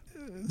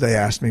 They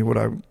asked me would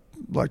I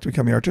like to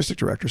become the artistic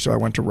director, so I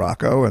went to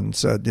Rocco and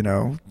said,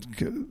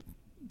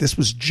 this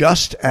was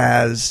just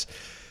as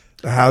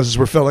the houses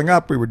were filling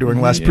up. We were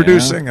doing less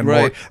producing and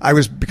more. I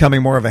was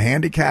becoming more of a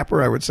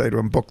handicapper. I would say to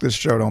him, book this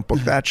show, don't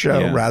book that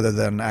show, rather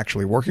than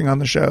actually working on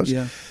the shows.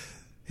 Yeah.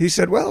 He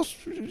said, well,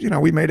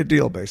 we made a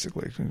deal,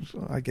 basically.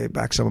 So I gave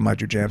back some of my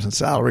Drew Jamson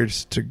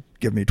salaries to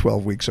give me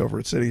 12 weeks over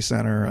at City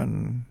Center,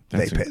 and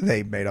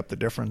they made up the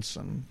difference,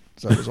 and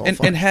so it was all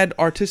fun. And had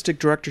artistic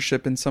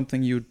directorship been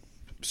something you'd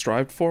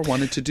strived for,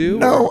 wanted to do?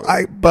 No,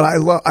 I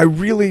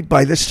really,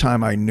 by this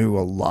time, I knew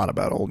a lot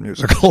about old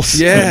musicals.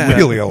 Yeah.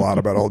 Really a lot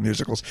about old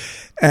musicals.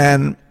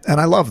 And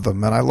I loved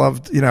them, and I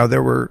loved,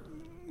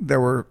 there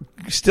were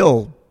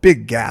still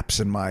big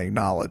gaps in my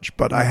knowledge,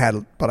 but I had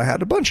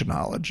a bunch of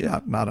knowledge,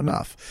 not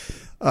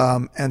enough.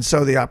 And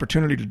so the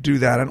opportunity to do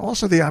that, and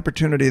also the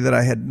opportunity that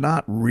I had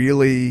not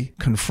really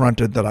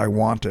confronted that I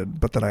wanted,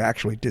 but that I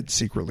actually did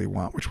secretly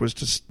want, which was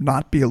to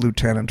not be a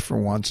lieutenant for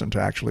once and to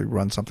actually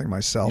run something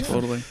myself. Yeah,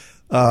 totally.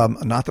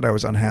 Not that I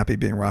was unhappy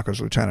being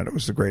Rocco's lieutenant. It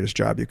was the greatest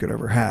job you could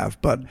ever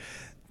have. But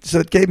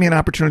so it gave me an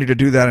opportunity to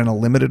do that in a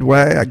limited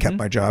way. I kept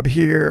my job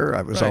here.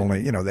 I was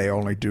only, they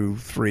only do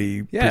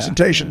 3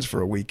 presentations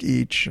for a week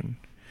each.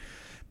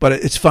 But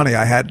it's funny.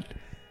 I had,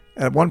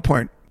 at one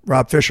point,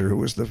 Rob Fisher, who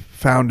was the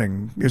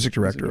founding music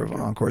director of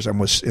Encores and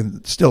was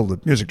still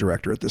the music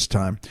director at this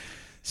time,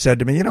 said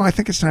to me, I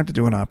think it's time to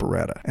do an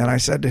operetta. And I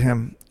said to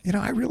him,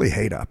 I really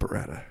hate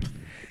operetta.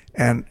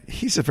 And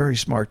he's a very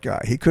smart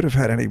guy. He could have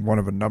had any one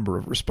of a number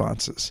of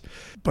responses.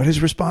 But his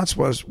response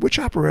was, which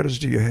operettas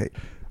do you hate?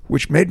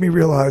 Which made me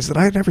realize that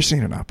I had never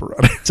seen an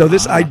operetta. So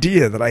this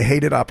idea that I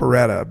hated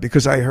operetta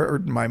because I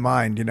heard in my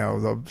mind,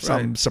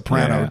 some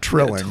soprano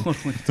trilling.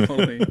 Yeah,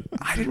 totally.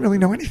 I didn't really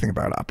know anything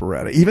about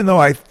operetta, even though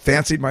I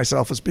fancied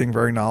myself as being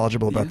very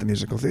knowledgeable about the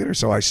musical theater.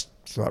 So I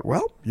thought,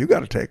 well, you got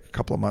to take a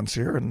couple of months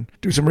here and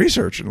do some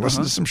research and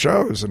listen to some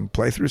shows and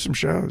play through some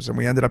shows. And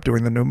we ended up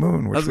doing The New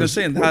Moon. Which I was going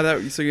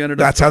to say, so you ended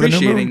up that's how The New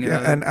appreciating Moon.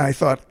 And I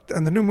thought,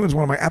 and The New Moon's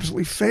one of my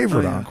absolutely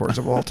favorite encores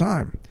of all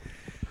time.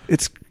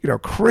 It's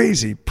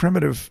crazy,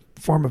 primitive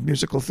form of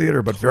musical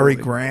theater, but very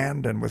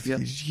grand and with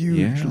these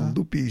huge,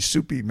 loopy,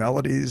 soupy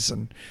melodies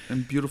and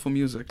beautiful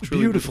music.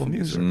 Beautiful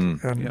music.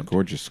 And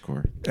gorgeous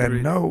score.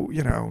 And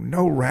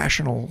no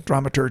rational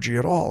dramaturgy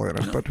at all in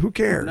it, but who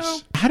cares? No.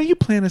 How do you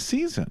plan a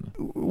season?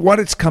 What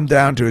it's come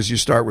down to is you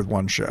start with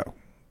one show.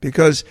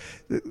 Because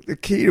the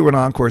key to an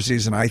encore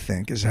season, I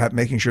think, is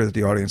making sure that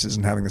the audience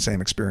isn't having the same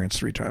experience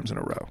 3 times in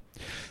a row.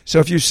 So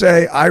if you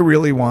say, I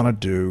really want to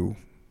do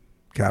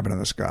Cabin in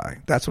the Sky,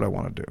 that's what I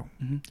want to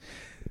do.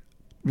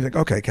 You think,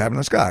 okay, Cabin in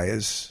the Sky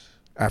is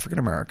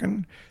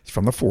African-American. It's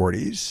from the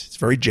 40s. It's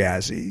very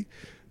jazzy.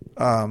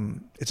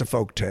 It's a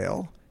folk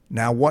tale.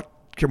 Now, what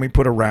can we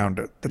put around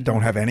it that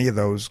don't have any of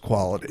those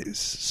qualities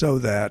so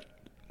that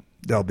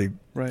they'll be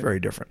very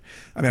different?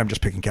 I mean, I'm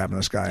just picking Cabin in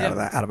the Sky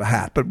out of a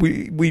hat. But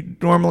we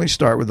normally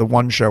start with the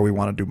one show we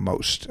want to do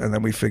most, and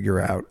then we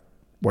figure out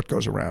what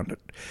goes around it.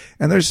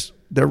 And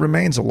there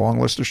remains a long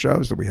list of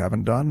shows that we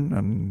haven't done,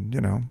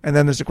 and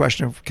then there's the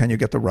question of, can you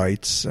get the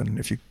rights? And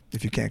if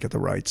you can't get the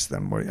rights,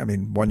 then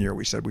one year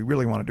we said we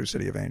really want to do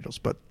City of Angels,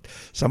 but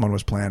someone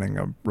was planning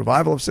a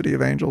revival of City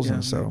of Angels,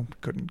 and so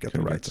couldn't get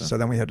the rights. So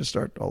then we had to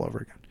start all over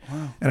again.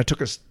 Wow. And it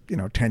took us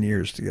 10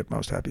 years to get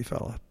Most Happy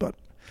Fella, but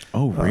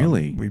Oh,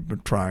 really? We've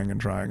been trying,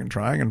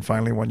 and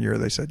finally one year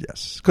they said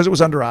yes, because it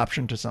was under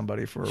option to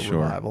somebody for a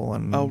revival,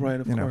 and of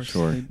course.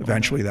 Sure.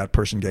 Eventually that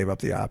person gave up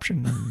the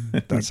option,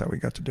 and that's how we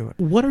got to do it.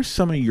 What are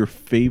some of your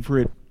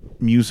favorite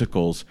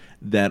musicals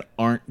that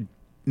aren't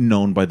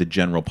known by the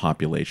general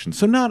population?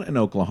 So not in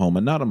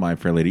Oklahoma, not in My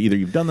Fair Lady. Either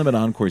you've done them at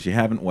Encores, you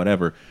haven't,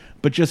 whatever,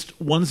 but just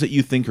ones that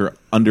you think are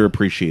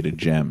underappreciated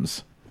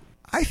gems.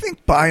 I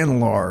think by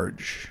and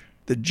large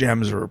the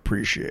gems are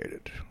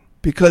appreciated.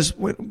 Because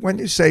when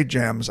you say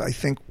gems, I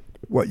think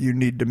what you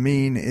need to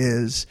mean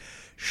is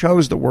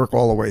shows that work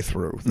all the way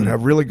through, that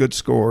have really good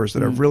scores,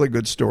 that have really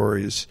good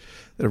stories,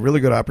 that have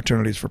really good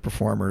opportunities for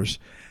performers.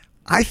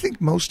 I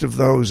think most of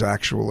those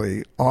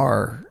actually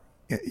are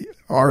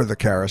the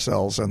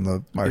Carousels and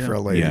the My Fair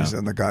Ladies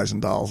and the Guys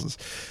and Dolls,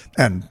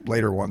 and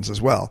later ones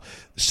as well.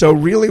 So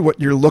really what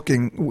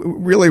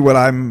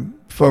I'm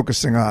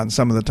focusing on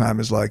some of the time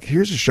is like,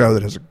 here's a show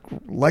that has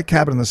like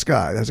Cabin in the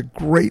Sky, that has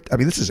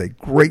this is a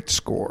great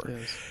score,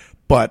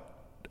 but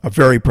a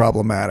very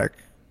problematic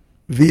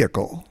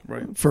vehicle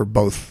for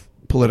both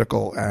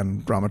political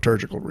and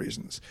dramaturgical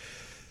reasons.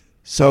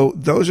 So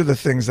those are the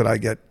things that I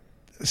get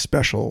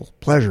special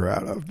pleasure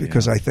out of,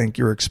 because I think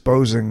you're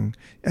exposing,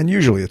 and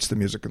usually it's the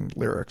music and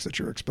lyrics that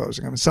you're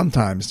exposing. I mean,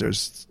 sometimes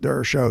there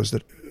are shows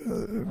that,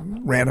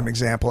 random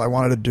example, I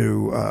wanted to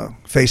do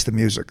Face the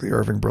Music, the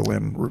Irving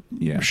Berlin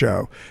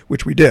show,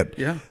 which we did.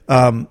 Yeah.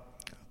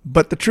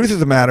 But the truth of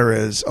the matter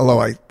is, although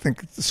I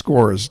think the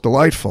score is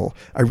delightful,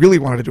 I really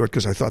wanted to do it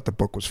because I thought the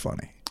book was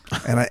funny.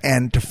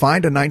 And to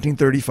find a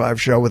 1935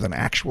 show with an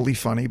actually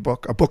funny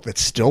book, a book that's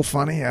still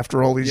funny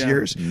after all these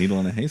years. Needle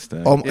in a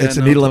haystack. It's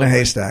a needle in a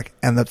haystack.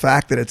 And the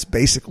fact that it's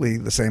basically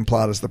the same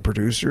plot as The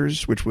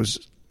Producers, which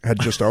had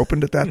just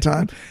opened at that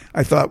time,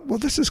 I thought, well,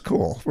 this is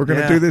cool. We're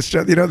going to do this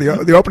show. You know,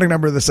 the opening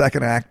number of the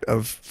second act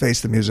of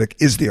Face the Music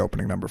is the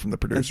opening number from The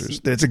Producers.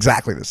 It's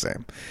exactly the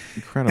same.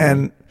 Incredible.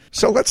 And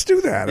so let's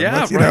do that.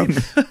 Yeah,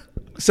 right.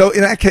 So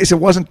in that case, it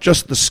wasn't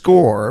just the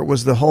score; it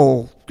was the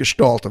whole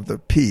gestalt of the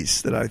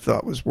piece that I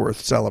thought was worth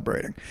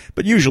celebrating.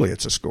 But usually,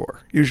 it's a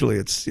score. Usually,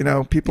 it's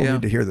people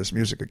need to hear this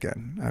music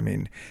again. I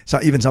mean, so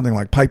even something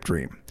like Pipe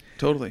Dream,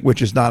 Totally.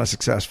 which is not a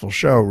successful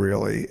show,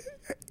 really.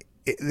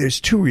 There's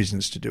two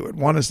reasons to do it.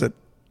 One is that,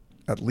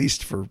 at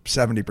least for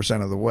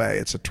 70% of the way,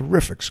 it's a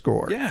terrific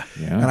score. Yeah.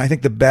 And I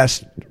think the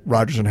best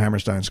Rodgers and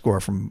Hammerstein score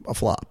from a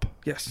flop.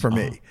 Yes. For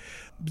me.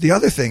 The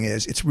other thing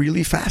is, it's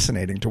really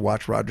fascinating to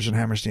watch Rodgers and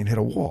Hammerstein hit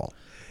a wall.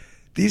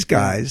 These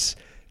guys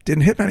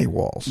didn't hit many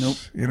walls.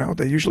 Nope.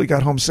 They usually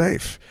got home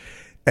safe.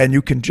 And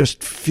you can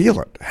just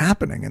feel it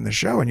happening in the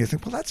show. And you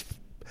think, well, that's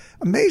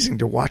amazing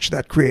to watch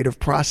that creative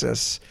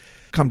process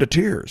come to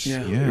tears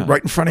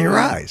right in front of your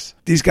eyes.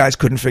 These guys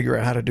couldn't figure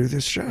out how to do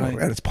this show. Right.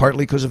 And it's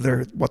partly because of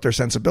what their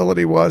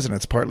sensibility was, and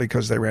it's partly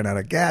because they ran out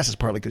of gas. It's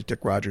partly because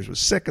Dick Rodgers was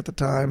sick at the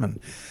time and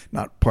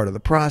not part of the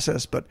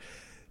process. But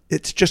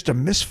it's just a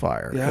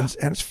misfire. Yeah.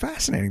 And it's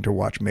fascinating to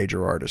watch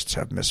major artists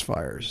have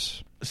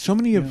misfires. So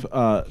many of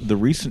the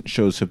recent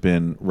shows have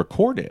been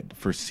recorded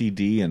for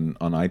CD and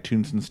on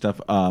iTunes and stuff.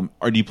 Are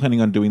you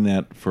planning on doing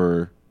that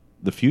for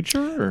the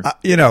future? Or?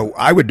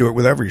 I would do it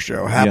with every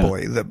show,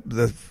 happily. Yeah.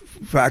 The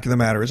fact of the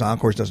matter is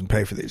Encores doesn't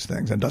pay for these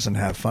things and doesn't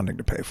have funding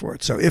to pay for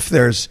it. So if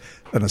there's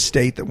an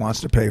estate that wants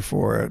to pay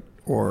for it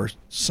or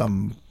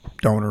some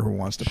donor who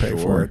wants to pay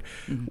for it,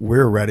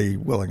 we're ready,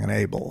 willing, and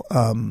able.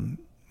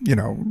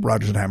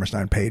 Rodgers and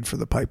Hammerstein paid for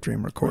the Pipe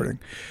Dream recording.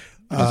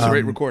 It's a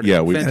great recording.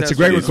 Yeah, it's a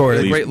great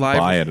recording. Great live.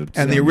 Buy it. It's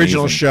and the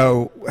original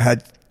show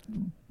had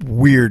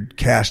weird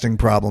casting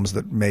problems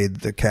that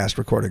made the cast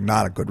recording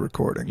not a good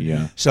recording.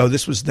 Yeah. So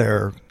this was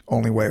their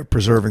only way of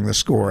preserving the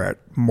score at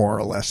more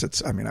or less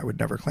I would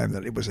never claim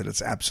that it was at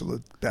its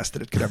absolute best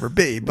that it could ever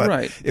be,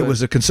 but it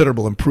was a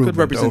considerable improvement.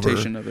 Good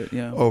representation of it,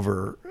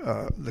 over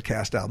the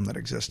cast album that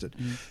existed.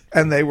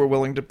 And they were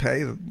willing to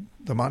pay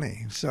the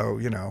money. So,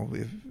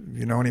 if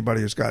you know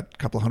anybody who's got a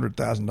couple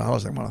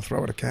 $100,000 they want to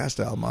throw at a cast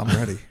album, I'm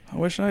ready. I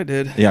wish I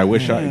did. Yeah, I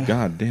wish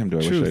God damn,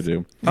 do I wish I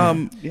do.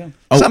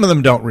 Some of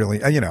them don't really,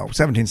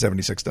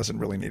 1776 doesn't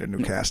really need a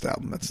new cast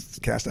album. The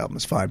cast album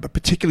is fine, but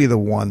particularly the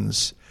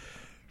ones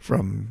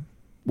from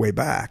way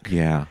back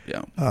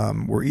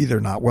were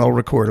either not well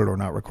recorded or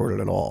not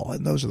recorded at all.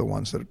 And those are the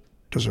ones that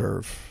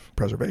deserve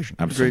preservation.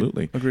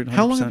 Absolutely. Agreed. 100%.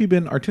 How long have you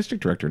been artistic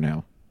director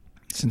now?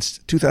 Since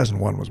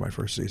 2001 was my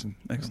first season.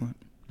 Excellent.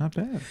 Not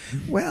bad.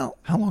 Well,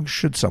 how long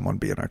should someone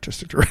be an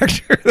artistic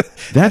director?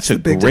 That's a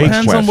great question.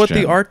 Depends on what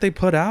the art they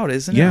put out,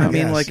 isn't it? Yeah. I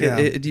mean,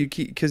 Yes,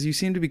 because you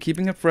seem to be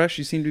keeping it fresh.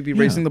 You seem to be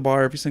raising the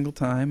bar every single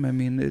time. I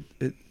mean,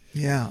 it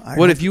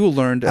What have you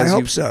learned? I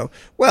hope so.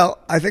 Well,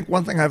 I think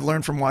one thing I've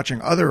learned from watching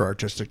other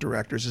artistic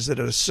directors is that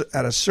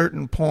at a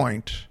certain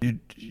point,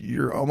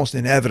 you're almost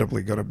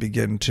inevitably going to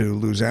begin to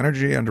lose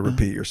energy and to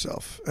repeat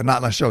yourself. And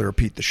not necessarily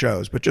repeat the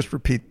shows, but just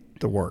repeat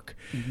the work.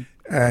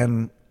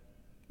 And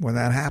when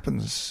that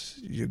happens,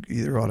 you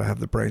either ought to have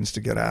the brains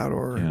to get out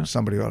or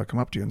somebody ought to come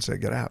up to you and say,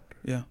 get out.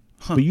 Yeah.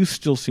 Huh. But you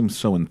still seem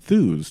so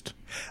enthused.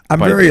 I'm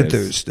very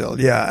enthused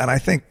still, yeah. And I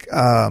think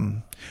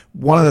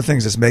one of the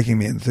things that's making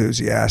me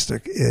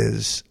enthusiastic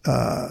is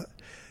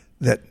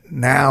that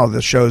now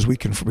the shows we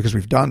can, because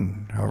we've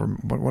done,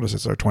 what is it,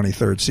 it's our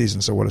 23rd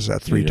season, so what is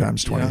that, 3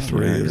 times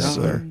 23 is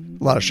a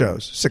lot of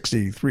shows,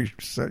 63,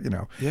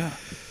 Yeah.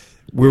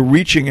 We're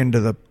reaching into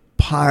the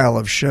pile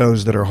of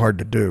shows that are hard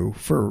to do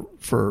for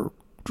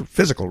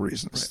physical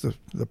reasons. Right.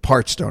 The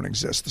parts don't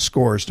exist. The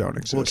scores don't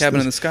exist. Well,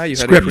 Cabin in the Sky, you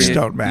had scripts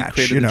don't match.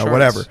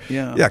 Whatever.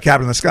 Yeah,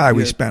 Cabin in the Sky,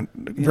 we spent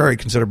a very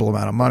considerable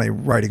amount of money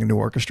writing a new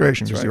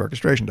orchestration because the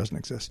orchestration doesn't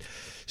exist.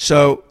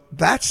 So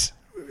that's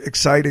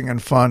exciting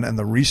and fun, and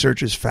the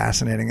research is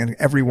fascinating. And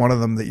every one of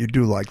them that you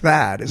do like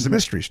that is a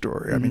mystery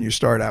story. I mean, you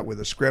start out with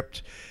a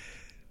script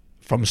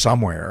from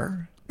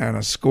somewhere and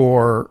a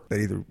score that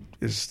either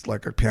is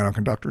like a piano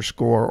conductor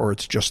score or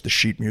it's just the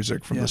sheet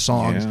music from the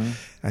songs,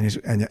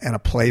 and a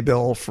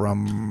playbill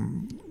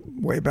from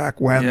way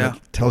back when that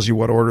tells you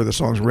what order the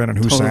songs were in and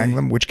who sang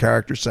them, which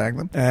characters sang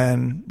them,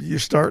 and you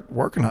start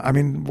working on. I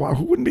mean,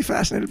 who wouldn't be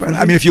fascinated by that?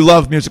 I mean, if you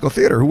love musical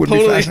theater, who wouldn't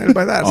be fascinated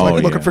by that? It's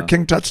like looking for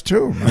King Tut's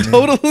tomb. I mean,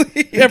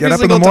 totally. Get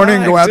up in the morning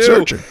and go out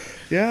searching.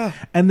 Yeah.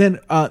 And then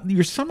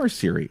your summer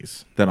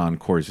series that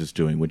Encores is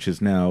doing, which is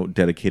now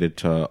dedicated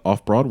to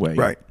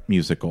off-Broadway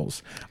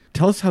musicals.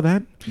 Tell us how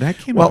that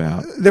came Well,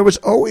 about. there was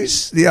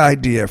always the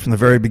idea from the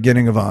very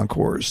beginning of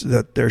Encores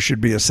that there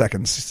should be a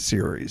second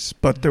series,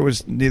 but there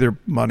was neither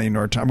money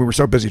nor time. We were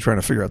so busy trying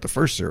to figure out the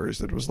first series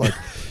that it was like,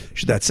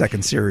 should that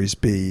second series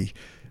be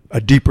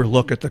a deeper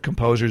look at the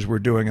composers we're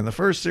doing in the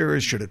first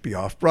series? Should it be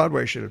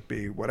off-Broadway? Should it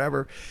be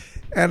whatever?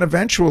 And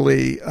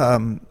eventually,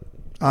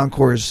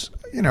 Encores,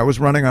 was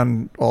running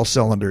on all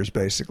cylinders,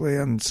 basically,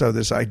 and so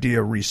this idea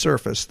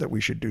resurfaced that we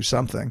should do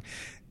something.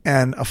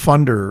 And a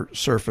funder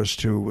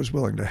surfaced who was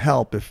willing to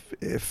help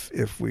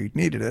if we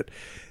needed it.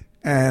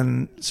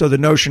 And so the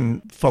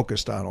notion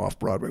focused on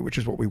off-Broadway, which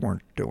is what we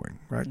weren't doing,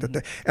 right? Mm-hmm.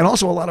 And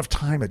also a lot of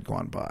time had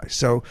gone by.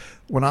 So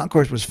when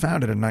Encores was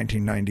founded in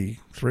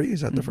 1993,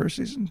 is that the first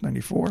season?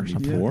 94?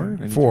 Something?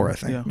 94, I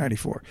think. Yeah.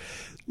 94.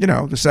 The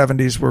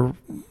 70s were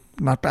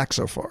not back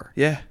so far.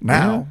 Yeah.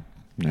 Now,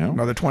 No.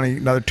 another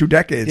 2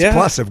 decades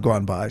plus have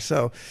gone by.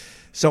 So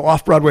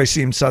off-Broadway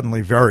seemed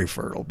suddenly very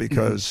fertile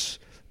because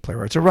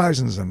Playwrights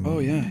Horizons and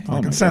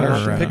Lincoln Center,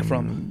 gosh, and, pick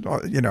from.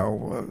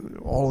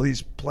 all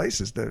these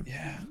places, the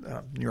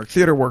New York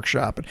Theater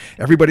Workshop, and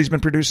everybody's been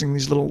producing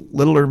these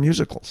littler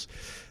musicals.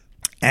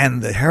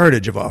 And the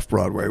heritage of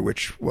off-Broadway,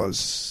 which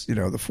was, the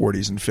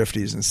 40s and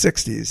 50s and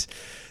 60s,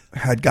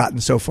 had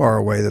gotten so far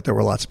away that there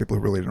were lots of people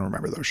who really didn't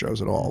remember those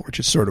shows at all, which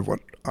is sort of what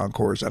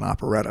Encores and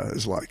operetta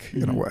is like,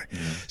 in a way.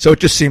 So it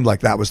just seemed like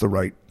that was the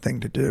right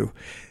thing to do.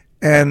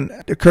 And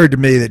it occurred to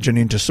me that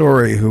Janine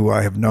Tesori, who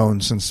I have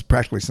known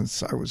practically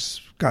since I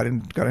got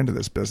into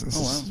this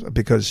business,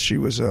 because she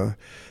was a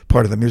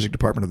part of the music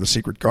department of the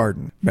Secret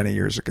Garden many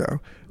years ago,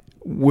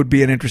 would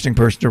be an interesting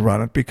person to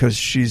run it because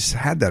she's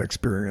had that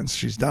experience.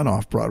 She's done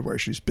off-Broadway.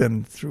 She's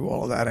been through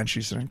all of that, and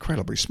she's an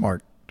incredibly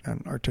smart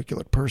and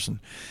articulate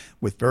person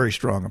with very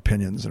strong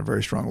opinions and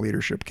very strong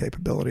leadership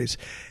capabilities.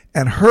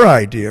 And her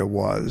idea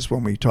was,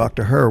 when we talked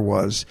to her,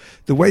 was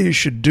the way you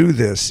should do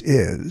this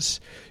is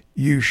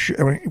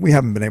we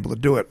haven't been able to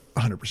do it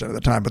 100% of the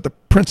time, but the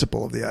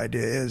principle of the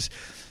idea is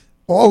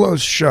all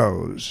those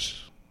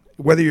shows,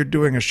 whether you're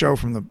doing a show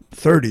from the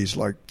 30s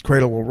like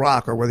Cradle Will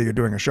Rock or whether you're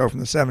doing a show from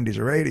the 70s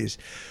or 80s,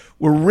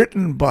 were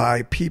written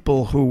by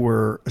people who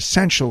were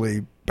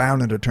essentially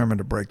bound and determined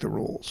to break the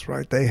rules,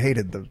 right? They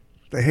hated the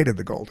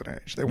golden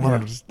age. They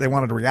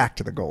wanted to react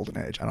to the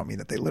golden age. I don't mean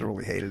that they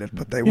literally hated it,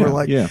 but they were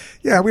like,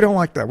 we don't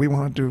like that. We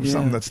want to do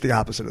something that's the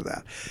opposite of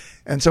that.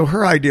 And so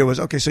her idea was,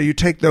 okay, so you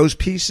take those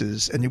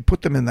pieces and you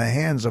put them in the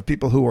hands of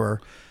people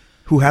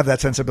who have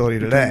that sensibility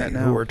today,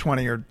 who are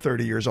 20 or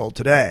 30 years old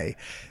today,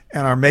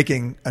 and are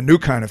making a new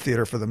kind of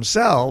theater for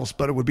themselves,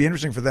 but it would be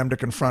interesting for them to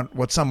confront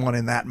what someone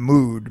in that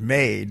mood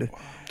made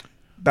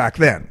back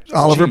then.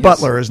 Oliver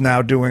Butler is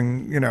now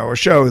doing, a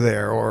show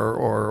there,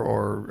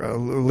 or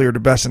Lear de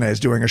Bessenet is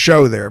doing a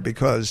show there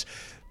because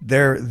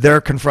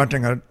they're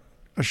confronting a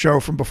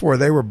show from before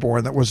they were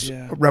born that was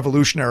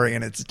revolutionary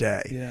in its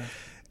day. Yeah.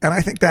 And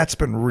I think that's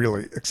been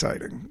really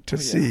exciting to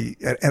see,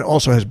 and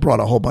also has brought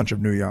a whole bunch of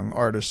new young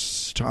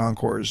artists to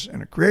Encores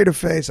in a creative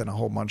phase, and a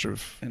whole bunch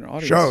of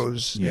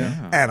shows,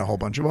 and a whole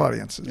bunch of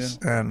audiences.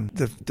 Yeah. And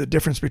the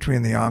difference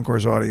between the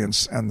Encores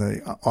audience and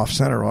the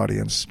off-center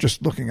audience,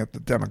 just looking at the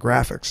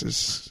demographics,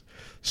 is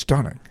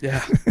stunning.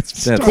 Yeah,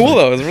 it's that's cool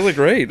though. It's really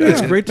great.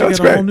 It's great to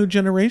get a whole new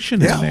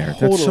generation in there.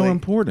 Totally. That's so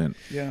important.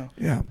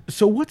 Yeah.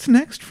 So what's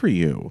next for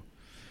you?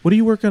 What are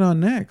you working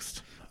on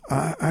next?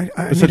 I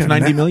Besides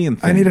 90 million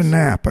things. I need a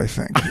nap, I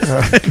think.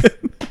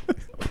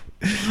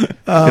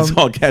 It's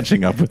all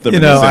catching up with the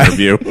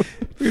interview.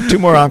 We have 2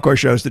 more Encore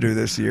shows to do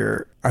this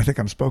year. I think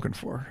I'm spoken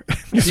for.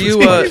 Do you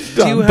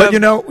have...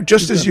 But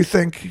just as you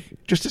think,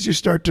 just as you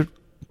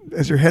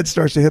as your head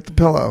starts to hit the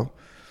pillow,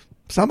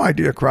 some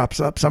idea crops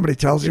up. Somebody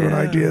tells you an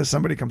idea.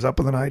 Somebody comes up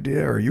with an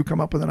idea, or you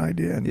come up with an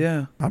idea.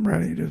 And I'm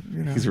ready to.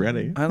 He's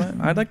ready.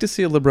 I'd like to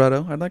see a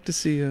libretto. I'd like to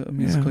see a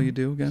musical you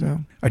do again. So,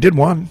 I did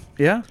one.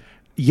 Yeah.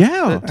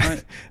 Yeah.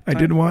 I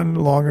did one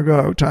long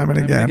ago, time and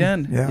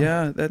again.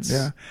 Yeah. That's.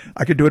 Yeah.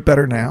 I could do it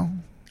better now.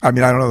 I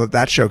mean, I don't know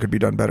that show could be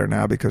done better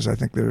now because I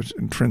think there's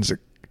intrinsic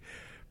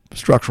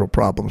structural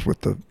problems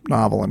with the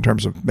novel in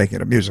terms of making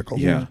it a musical.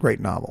 Yeah. Great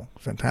novel,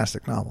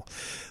 fantastic novel.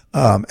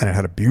 And it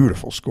had a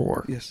beautiful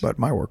score. Yes. But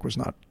my work was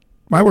not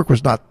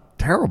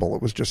terrible.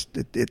 It was just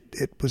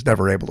it was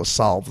never able to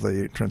solve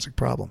the intrinsic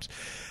problems.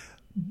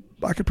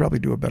 I could probably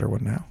do a better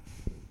one now.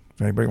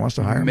 If anybody wants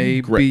to hire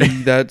me, maybe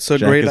that's a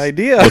Jack great is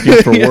idea.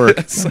 Looking for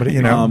work. Somebody,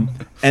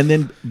 and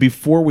then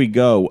before we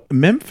go,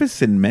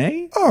 Memphis in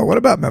May. Oh, what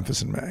about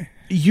Memphis in May?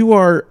 You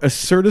are a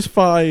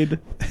certified.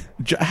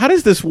 How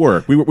does this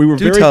work? We were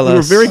very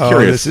Oh,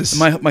 curious. this is-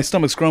 My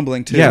stomach's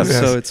grumbling too. Yes.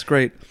 So it's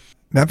great.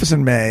 Memphis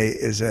in May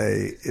is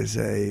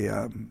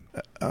a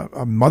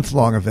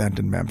month-long event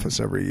in Memphis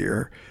every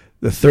year,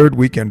 the third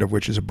weekend of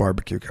which is a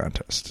barbecue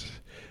contest.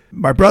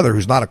 My brother,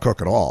 who's not a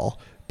cook at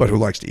all, but who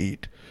likes to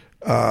eat,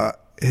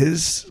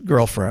 his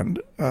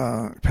girlfriend,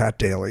 Pat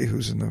Daly,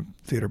 who's in the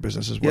theater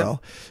business as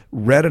well,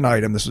 read an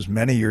item, this was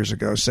many years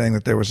ago, saying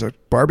that there was a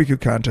barbecue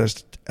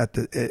contest at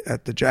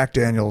the Jack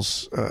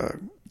Daniel's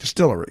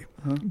distillery,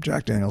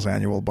 Jack Daniel's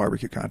annual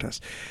barbecue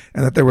contest,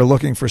 and that they were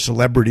looking for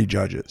celebrity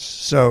judges.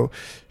 So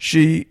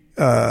she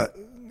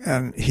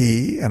and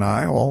he and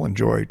I all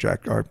enjoy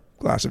our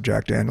glass of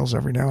Jack Daniels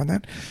every now and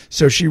then.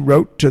 So she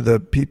wrote to the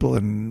people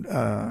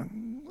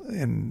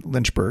in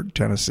Lynchburg,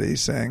 Tennessee,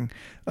 saying,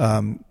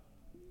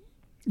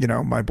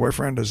 my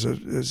boyfriend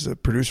is a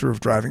producer of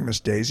Driving Miss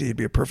Daisy. He'd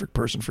be a perfect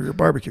person for your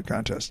barbecue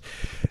contest.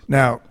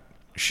 Now,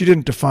 she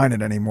didn't define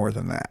it any more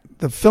than that.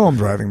 The film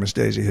Driving Miss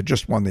Daisy had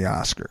just won the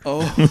Oscar.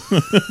 Oh.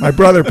 My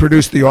brother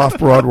produced the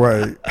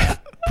off-Broadway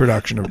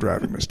production of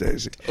Driving Miss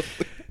Daisy.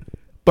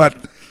 But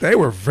they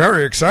were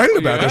very excited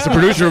about this. The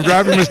producer of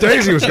Driving Miss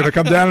Daisy was going to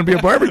come down and be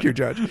a barbecue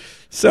judge.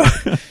 So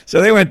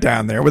they went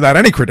down there without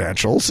any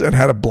credentials and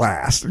had a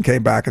blast and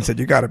came back and said,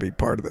 you got to be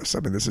part of this.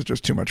 I mean, this is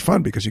just too much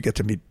fun because you get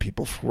to meet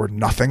people who are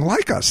nothing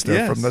like us.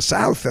 They're from the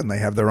South and they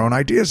have their own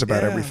ideas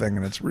about everything,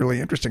 and it's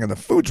really interesting, and the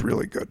food's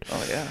really good.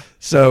 Oh, yeah.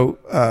 So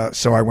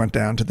I went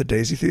down to the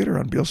Daisy Theater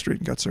on Beale Street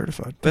and got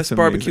certified. Best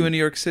barbecue in New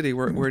York City.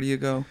 Where do you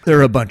go? There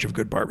are a bunch of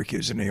good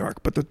barbecues in New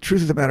York, but the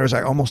truth of the matter is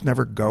I almost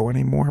never go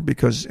anymore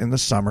because in the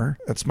summer,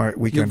 that's my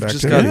weekend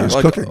activity. He's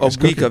cooking. A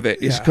week of it.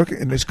 Yeah.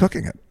 He's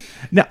cooking it.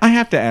 Now, I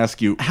have to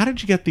ask you, how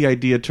did you get the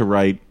idea to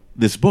write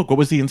this book? What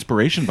was the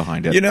inspiration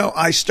behind it?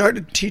 I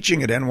started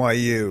teaching at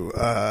NYU,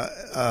 I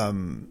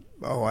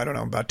don't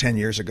know, about 10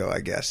 years ago,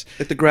 I guess.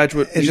 At the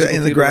graduate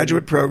in the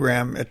graduate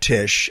program at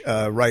Tisch,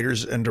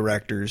 writers and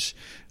directors,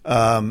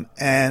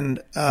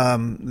 and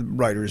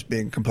writers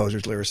being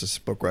composers,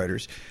 lyricists, book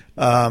writers.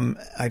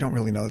 I don't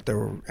really know that there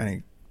were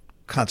any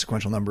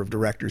consequential number of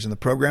directors in the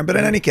program. But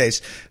in any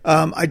case,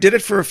 I did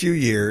it for a few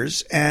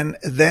years, and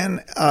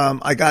then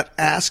I got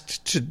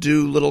asked to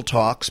do little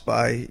talks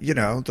by,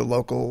 the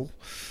local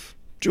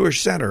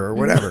Jewish Center or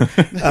whatever.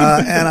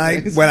 And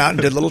I went out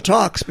and did little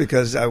talks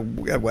because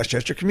at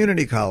Westchester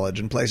Community College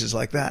and places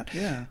like that.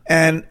 Yeah.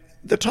 And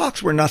the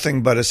talks were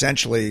nothing but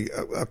essentially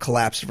a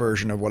collapsed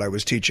version of what I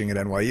was teaching at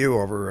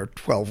NYU over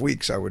 12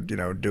 weeks. I would,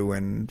 do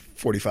in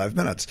 45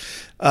 minutes.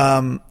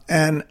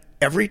 And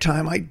every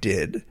time I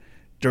did,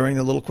 during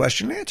the little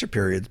question and answer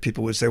period,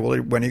 people would say, well,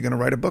 when are you going to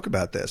write a book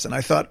about this? And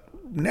I thought,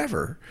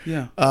 never.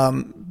 Yeah.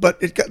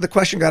 But the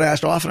question got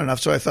asked often enough,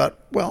 so I thought,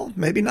 well,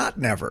 maybe not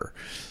never.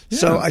 Yeah.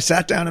 So I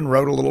sat down and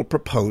wrote a little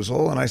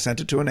proposal, and I sent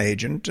it to an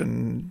agent,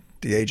 and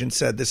the agent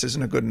said, this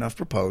isn't a good enough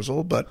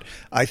proposal, but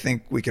I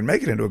think we can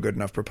make it into a good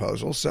enough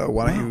proposal, so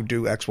why don't you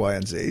do X, Y,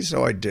 and Z?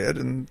 So I did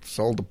and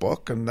sold the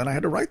book, and then I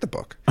had to write the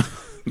book.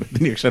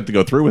 Then you actually had to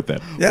go through with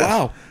it. Yeah.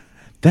 Wow.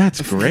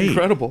 That's great.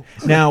 Incredible.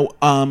 Now,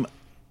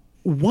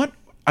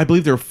 I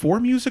believe there are 4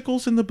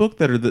 musicals in the book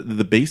that are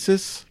the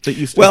basis that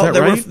you started.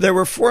 Well, right? there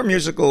were 4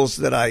 musicals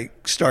that I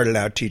started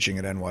out teaching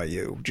at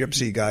NYU: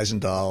 Gypsy, Guys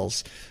and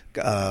Dolls,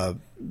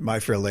 My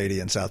Fair Lady,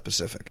 and South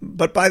Pacific.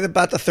 But by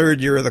about the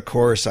 3rd year of the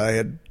course, I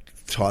had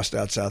tossed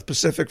out South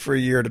Pacific for a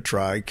year to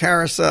try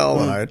Carousel,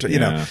 and I had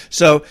to,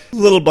 So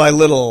little by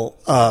little,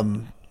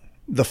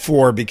 the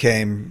 4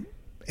 became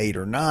 8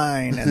 or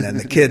 9, and then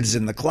the kids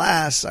in the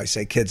class, I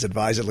say kids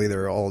advisedly,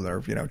 they're all in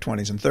their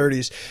 20s and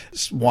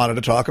 30s, wanted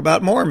to talk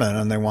about Mormon,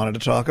 and they wanted to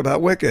talk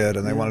about Wicked,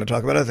 and they wanted to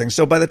talk about other things.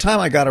 So by the time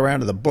I got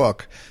around to the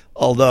book,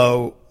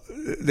 although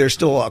there's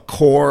still a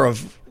core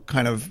of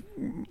kind of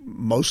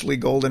mostly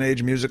Golden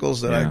Age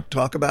musicals that I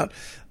talk about,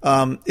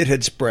 it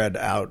had spread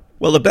out.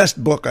 Well, the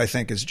best book, I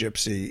think, is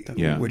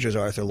Gypsy, which is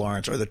Arthur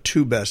Lawrence, or the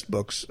 2 best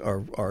books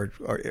are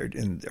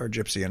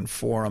Gypsy and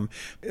Forum,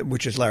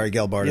 which is Larry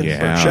Gelbart and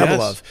Bert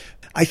Shevelove.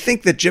 I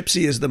think that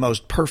Gypsy is the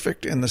most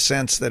perfect in the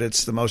sense that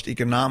it's the most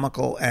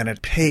economical, and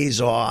it pays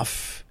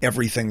off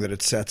everything that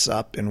it sets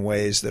up in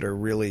ways that are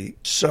really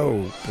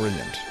so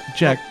brilliant.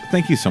 Jack,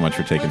 thank you so much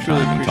for taking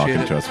time and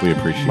talking to us. We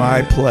appreciate it.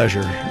 My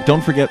pleasure.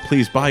 Don't forget,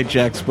 please buy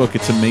Jack's book.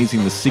 It's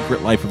amazing, The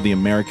Secret Life of the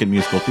American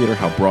Musical Theater,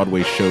 How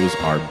Broadway Shows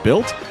Are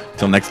Built.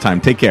 Till next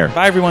time, take care.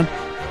 Bye, everyone.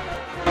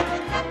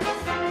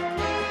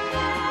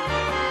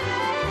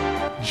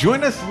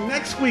 Join us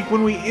next week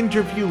when we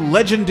interview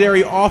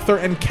legendary author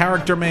and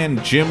character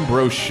man Jim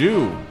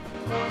Brochu.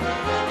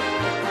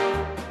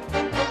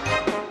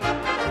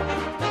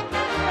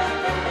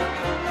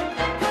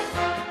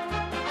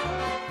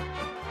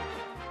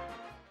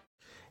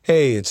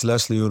 Hey, it's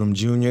Leslie Odom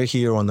Jr.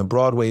 here on the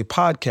Broadway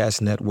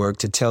Podcast Network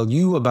to tell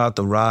you about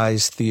the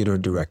Rise Theater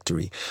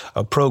Directory,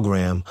 a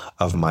program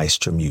of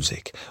Maestro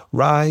Music.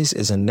 Rise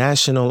is a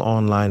national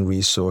online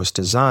resource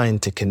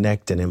designed to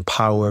connect and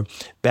empower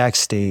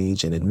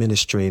backstage and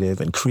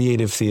administrative and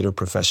creative theater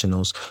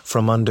professionals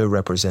from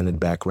underrepresented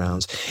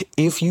backgrounds.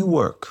 If you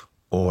work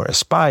or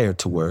aspire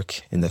to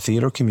work in the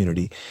theater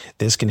community,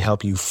 this can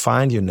help you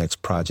find your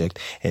next project.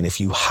 And if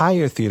you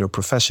hire theater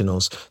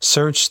professionals,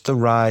 search the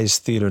Rise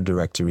Theater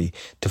Directory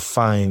to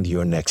find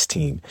your next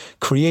team.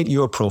 Create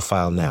your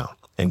profile now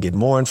and get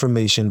more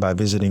information by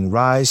visiting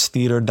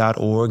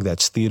risetheater.org.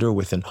 That's theater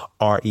with an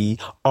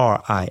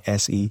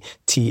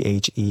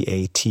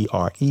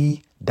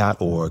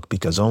RERISETHEATRE.org,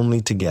 because only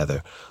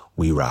together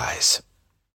we rise.